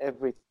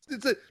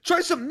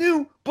 Try something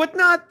new, but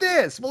not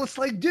this. Well, it's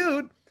like,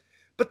 dude.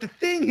 But the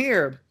thing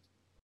here,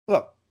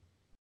 look,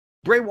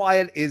 Bray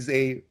Wyatt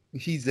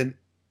he's an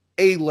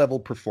A-level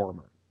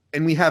performer.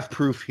 And we have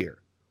proof here.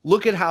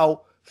 Look at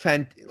how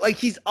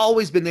he's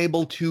always been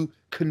able to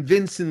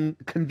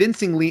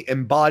convincingly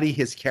embody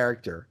his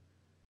character.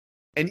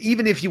 And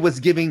even if he was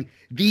giving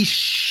the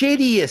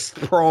shittiest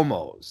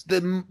promos,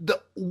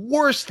 the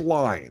worst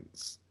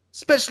lines,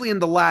 especially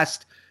in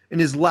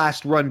his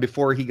last run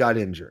before he got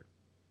injured,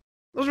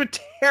 those were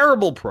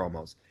terrible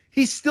promos.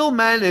 He still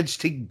managed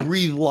to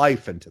breathe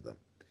life into them.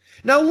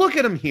 Now look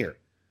at him here.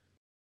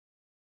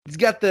 He's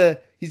got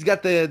the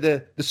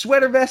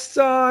sweater vests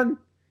on.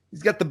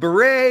 He's got the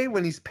beret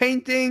when he's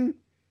painting.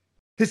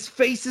 His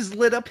face is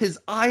lit up. His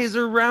eyes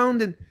are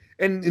round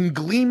and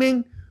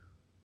gleaming.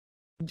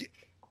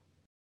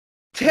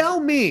 Tell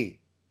me,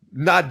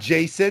 not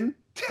Jason,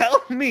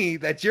 tell me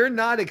that you're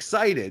not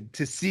excited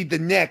to see the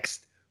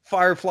next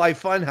Firefly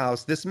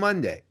Funhouse this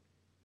Monday.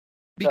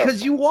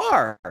 Because you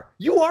are.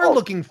 You are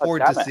looking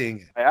forward to seeing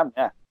it. I am,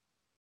 yeah.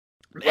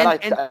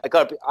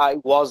 I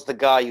was the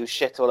guy who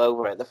shit all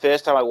over it. The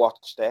first time I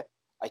watched it,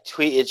 I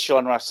tweeted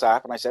Sean Ross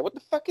Sapp and I said, "What the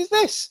fuck is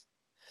this?"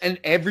 And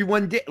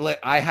everyone did. Like,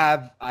 I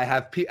have,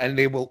 and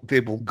they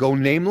will go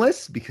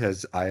nameless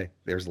because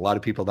there's a lot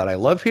of people that I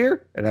love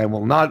here, and I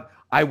will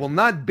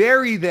not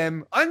bury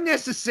them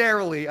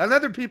unnecessarily on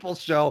other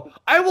people's show.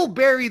 I will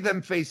bury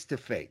them face to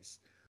face.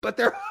 But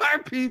there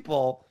are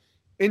people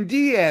in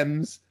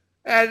DMs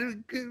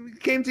and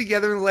came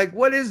together and like,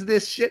 what is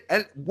this shit?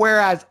 And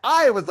whereas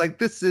I was like,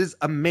 this is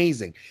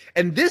amazing.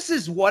 And this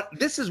is what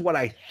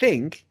I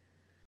think.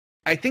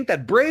 I think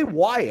that Bray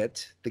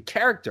Wyatt, the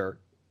character,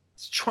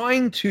 is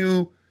trying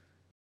to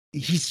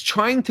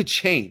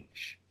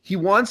change. He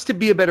wants to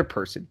be a better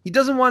person. He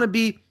doesn't want to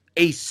be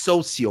a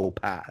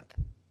sociopath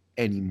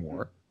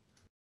anymore.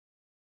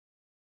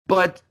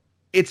 But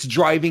it's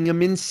driving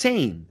him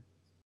insane.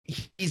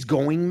 He's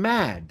going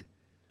mad.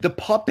 The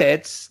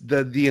puppets,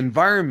 the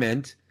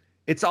environment,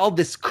 it's all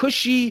this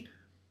cushy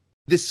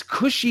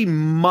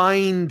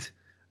mind,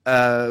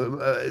 mind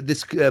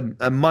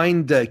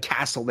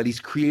castle that he's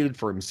created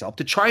for himself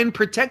to try and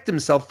protect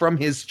himself from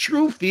his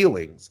true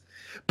feelings.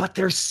 But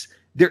they're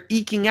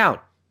eking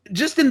out.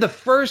 Just in the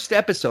first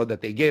episode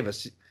that they gave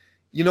us,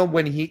 you know,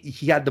 when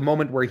he had the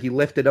moment where he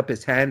lifted up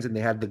his hands and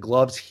they had the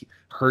gloves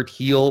hurt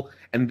heel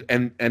and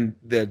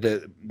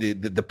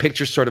the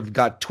picture sort of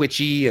got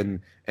twitchy and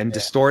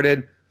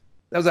distorted.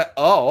 I was like,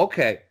 oh,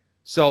 okay.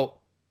 So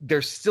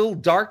there's still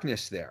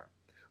darkness there.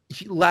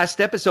 Last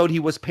episode, he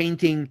was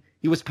painting.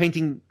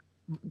 Inevitably,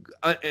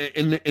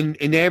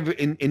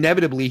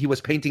 he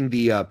was painting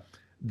the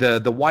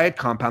Wyatt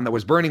compound that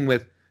was burning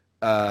with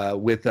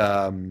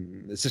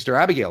Sister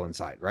Abigail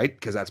inside, right?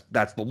 Because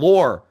that's the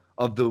lore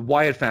of the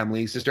Wyatt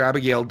family. Sister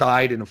Abigail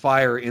died in a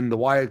fire in the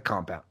Wyatt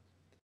compound.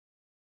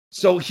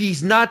 So he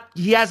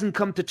hasn't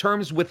come to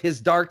terms with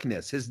his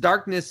darkness. His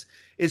darkness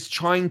is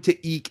trying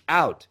to eke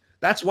out.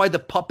 That's why the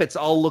puppets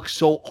all look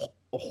so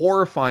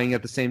horrifying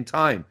at the same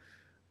time.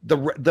 The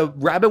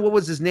rabbit, what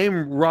was his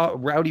name?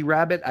 Rowdy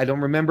Rabbit? I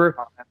don't remember.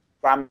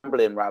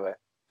 Rambling Rabbit.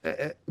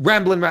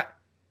 Rambling Rabbit.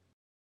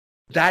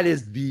 That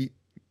is the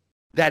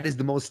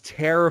most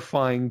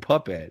terrifying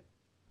puppet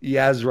he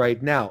has right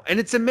now. And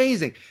it's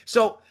amazing.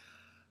 So,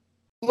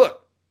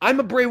 look, I'm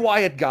a Bray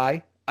Wyatt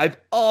guy. I've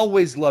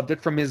always loved it,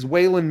 from his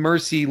Waylon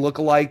Mercy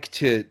lookalike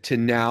to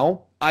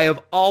now. I have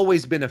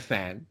always been a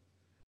fan.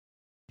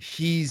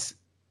 He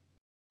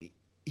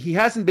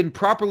hasn't been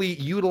properly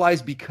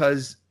utilized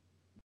because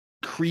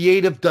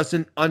creative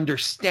doesn't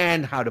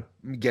understand how to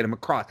get him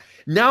across.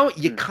 Now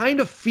you kind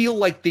of feel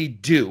like they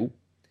do.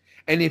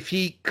 And if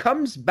he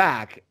comes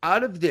back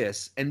out of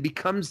this and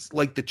becomes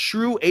like the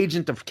true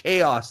agent of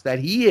chaos that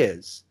he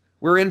is,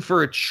 we're in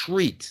for a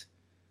treat.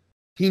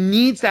 He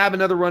needs to have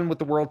another run with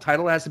the world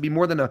title. It has to be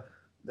more than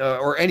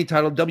or any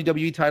title,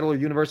 WWE title or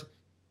Universal,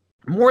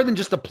 more than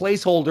just a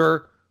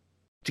placeholder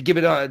to give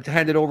it to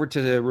hand it over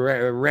to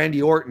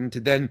Randy Orton to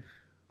then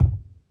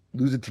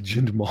lose it to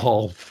Jinder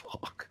Mahal.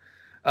 Fuck.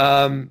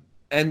 And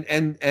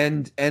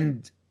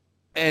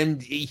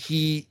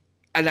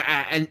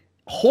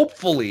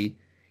hopefully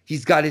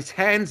he's got his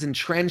hands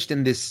entrenched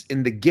in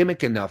the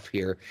gimmick enough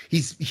here.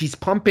 He's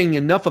pumping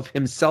enough of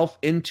himself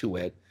into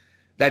it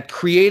that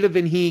creative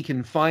and he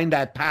can find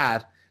that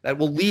path that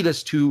will lead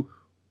us to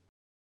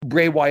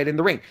Bray Wyatt in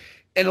the ring.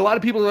 And a lot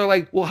of people are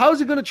like, well, how is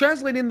it going to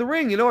translate in the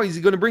ring? You know, is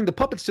he going to bring the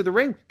puppets to the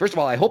ring? First of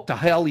all, I hope to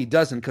hell he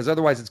doesn't, because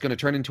otherwise it's going to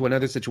turn into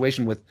another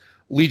situation with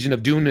Legion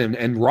of Doom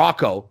and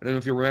Rocco. I don't know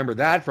if you remember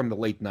that from the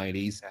late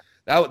 90s.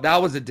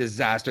 That was a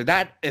disaster.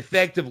 That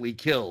effectively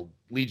killed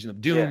Legion of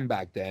Doom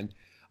back then.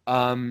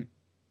 But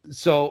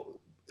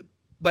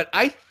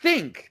I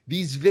think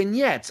these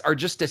vignettes are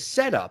just a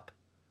setup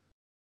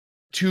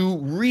to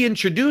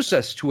reintroduce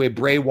us to a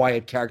Bray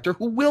Wyatt character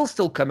who will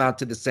still come out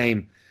to the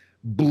same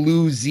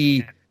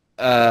bluesy,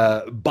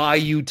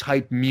 Bayou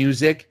type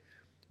music,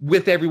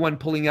 with everyone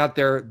pulling out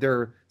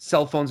their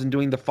cell phones and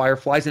doing the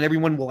fireflies, and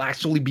everyone will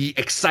actually be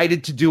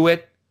excited to do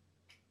it,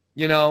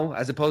 you know,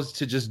 as opposed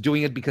to just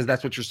doing it because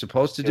that's what you're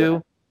supposed to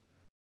do.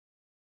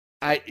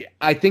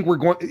 I think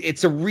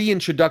it's a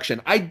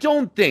reintroduction. I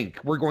don't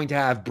think we're going to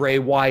have Bray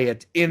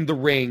Wyatt in the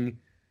ring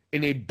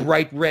in a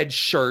bright red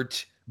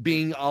shirt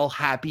being all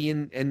happy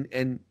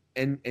and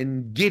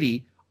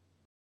giddy,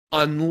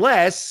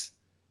 unless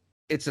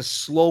it's a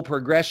slow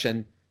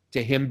progression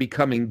to him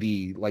becoming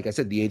like I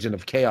said, the agent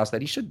of chaos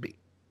that he should be.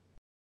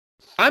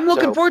 I'm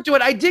looking forward to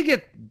it. I dig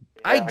it.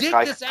 I dig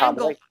this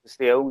angle. It's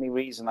the only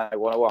reason I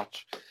want to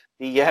watch.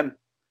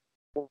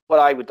 What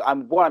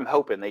I'm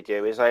hoping they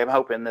do is I am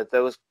hoping that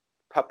those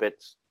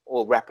puppets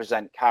all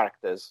represent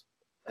characters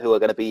who are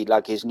going to be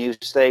like his new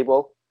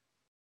stable.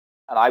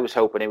 And I was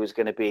hoping it was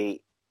going to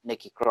be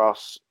Nikki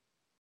Cross,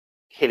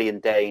 Killian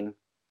Dane,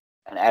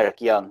 and Eric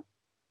Young.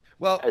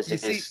 Well, you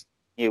see,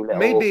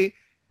 maybe.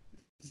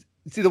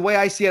 See, the way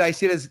I see it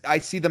as I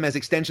see them as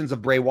extensions of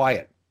Bray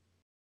Wyatt.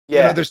 Yeah,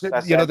 you know, there's the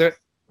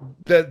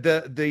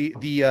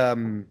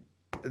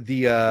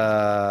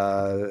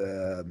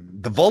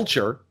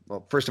Vulture.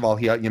 Well, first of all,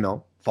 he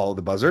follow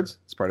the buzzards.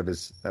 It's part of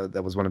his.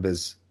 That was one of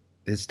his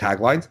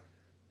taglines.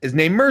 is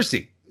named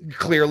Mercy.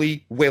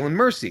 Clearly, Waylon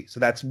Mercy. So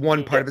that's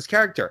one part of his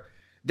character.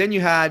 Then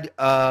you had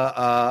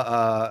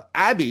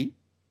Abby,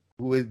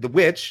 who is the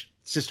witch,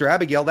 Sister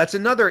Abigail. That's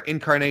another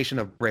incarnation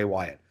of Bray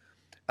Wyatt.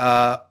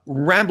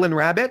 Ramblin'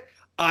 Rabbit.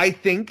 I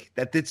think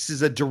that this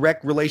is a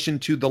direct relation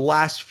to the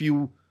last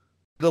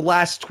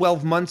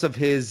 12 months of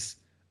his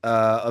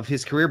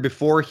career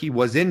before he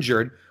was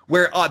injured,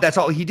 where that's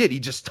all he did. He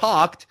just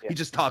talked. Yeah. He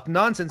just talked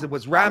nonsense. It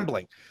was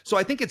rambling. So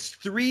I think it's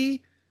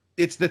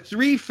the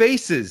three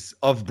faces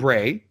of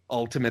Bray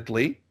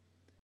ultimately,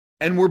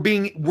 and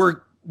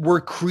we're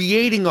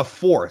creating a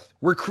fourth.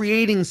 We're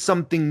creating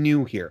something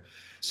new here.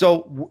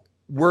 So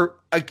we're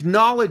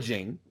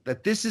acknowledging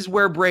that this is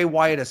where Bray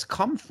Wyatt has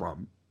come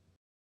from,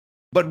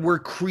 but we're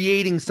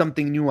creating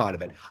something new out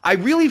of it. I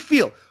really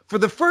feel, for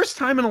the first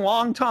time in a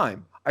long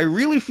time, I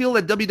really feel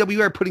that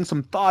WWE are putting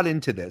some thought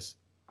into this,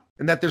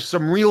 and that there's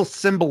some real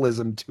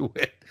symbolism to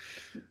it,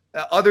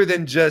 other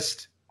than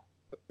just,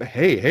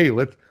 hey,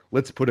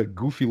 let's put a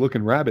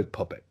goofy-looking rabbit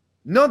puppet.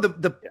 No,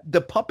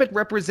 the puppet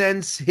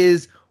represents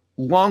his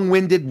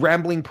long-winded,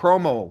 rambling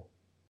promo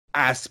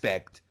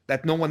aspect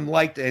that no one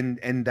liked,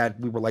 and that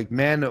we were like,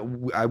 man,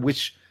 I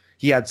wish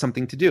he had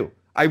something to do.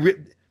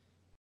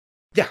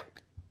 Yeah.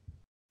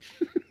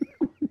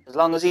 As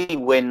long as he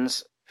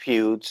wins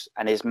feuds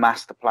and his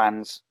master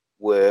plans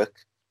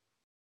work,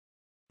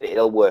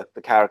 it'll work.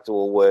 The character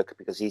will work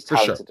because he's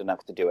talented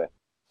enough to do it.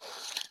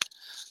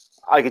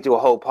 I could do a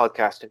whole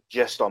podcast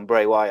just on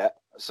Bray Wyatt,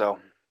 so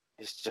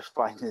it's just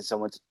finding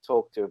someone to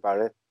talk to about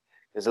it.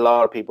 There's a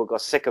lot of people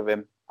got sick of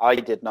him. I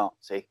did not,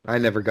 see. I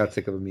never got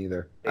sick of him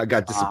either. I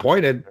got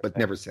disappointed, but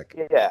never sick.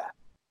 Yeah.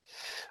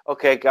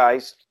 Okay,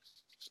 guys.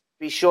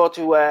 Be sure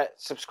to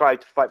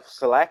subscribe to Fightful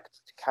Select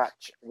to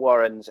catch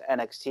Warren's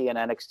NXT and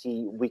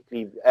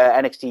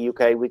NXT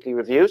UK weekly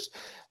reviews.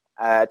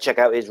 Check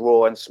out his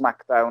Raw and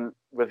SmackDown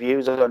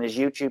reviews on his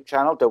YouTube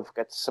channel. Don't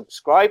forget to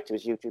subscribe to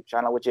his YouTube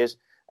channel, which is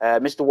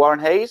Mr. Warren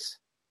Hayes.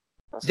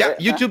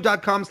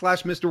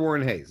 YouTube.com/Mr.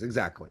 Warren Hayes.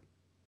 Exactly.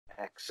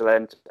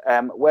 Excellent.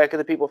 Where can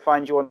the people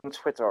find you on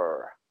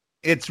Twitter?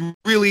 It's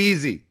really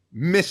easy.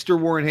 Mr.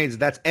 Warren Hayes.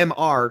 That's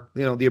MR,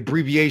 the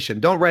abbreviation.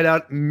 Don't write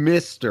out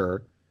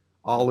Mr.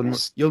 all in.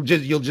 You'll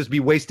just be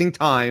wasting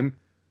time.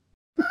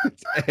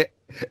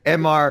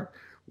 MR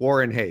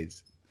Warren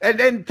Hayes.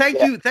 And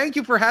thank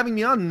you for having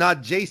me on,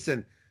 not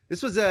Jason.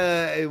 This was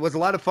it was a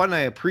lot of fun.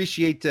 I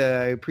appreciate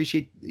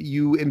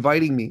you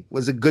inviting me. It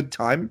was a good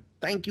time.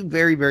 Thank you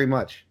very, very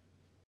much.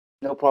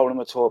 No problem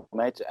at all,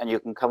 mate. And you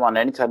can come on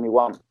anytime you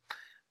want.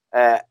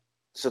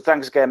 So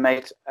thanks again,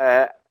 mate.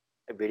 I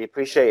really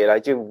appreciate it. I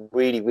do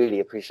really,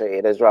 really appreciate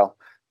it as well.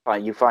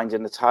 You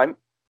finding the time.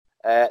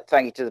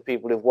 Thank you to the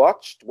people who've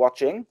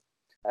watching.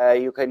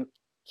 You can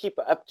keep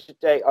up to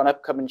date on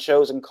upcoming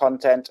shows and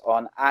content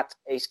on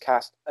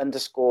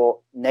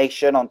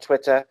 @ACEcast_nation on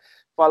Twitter.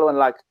 Follow and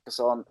like us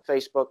on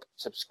Facebook.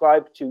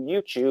 Subscribe to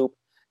YouTube.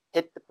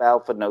 Hit the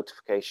bell for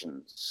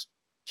notifications.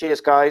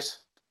 Cheers, guys.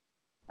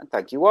 And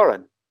thank you,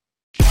 Warren.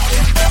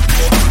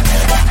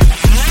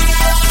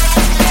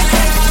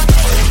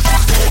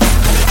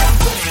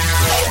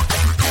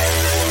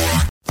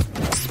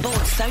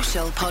 Sports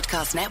Social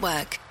Podcast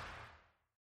Network.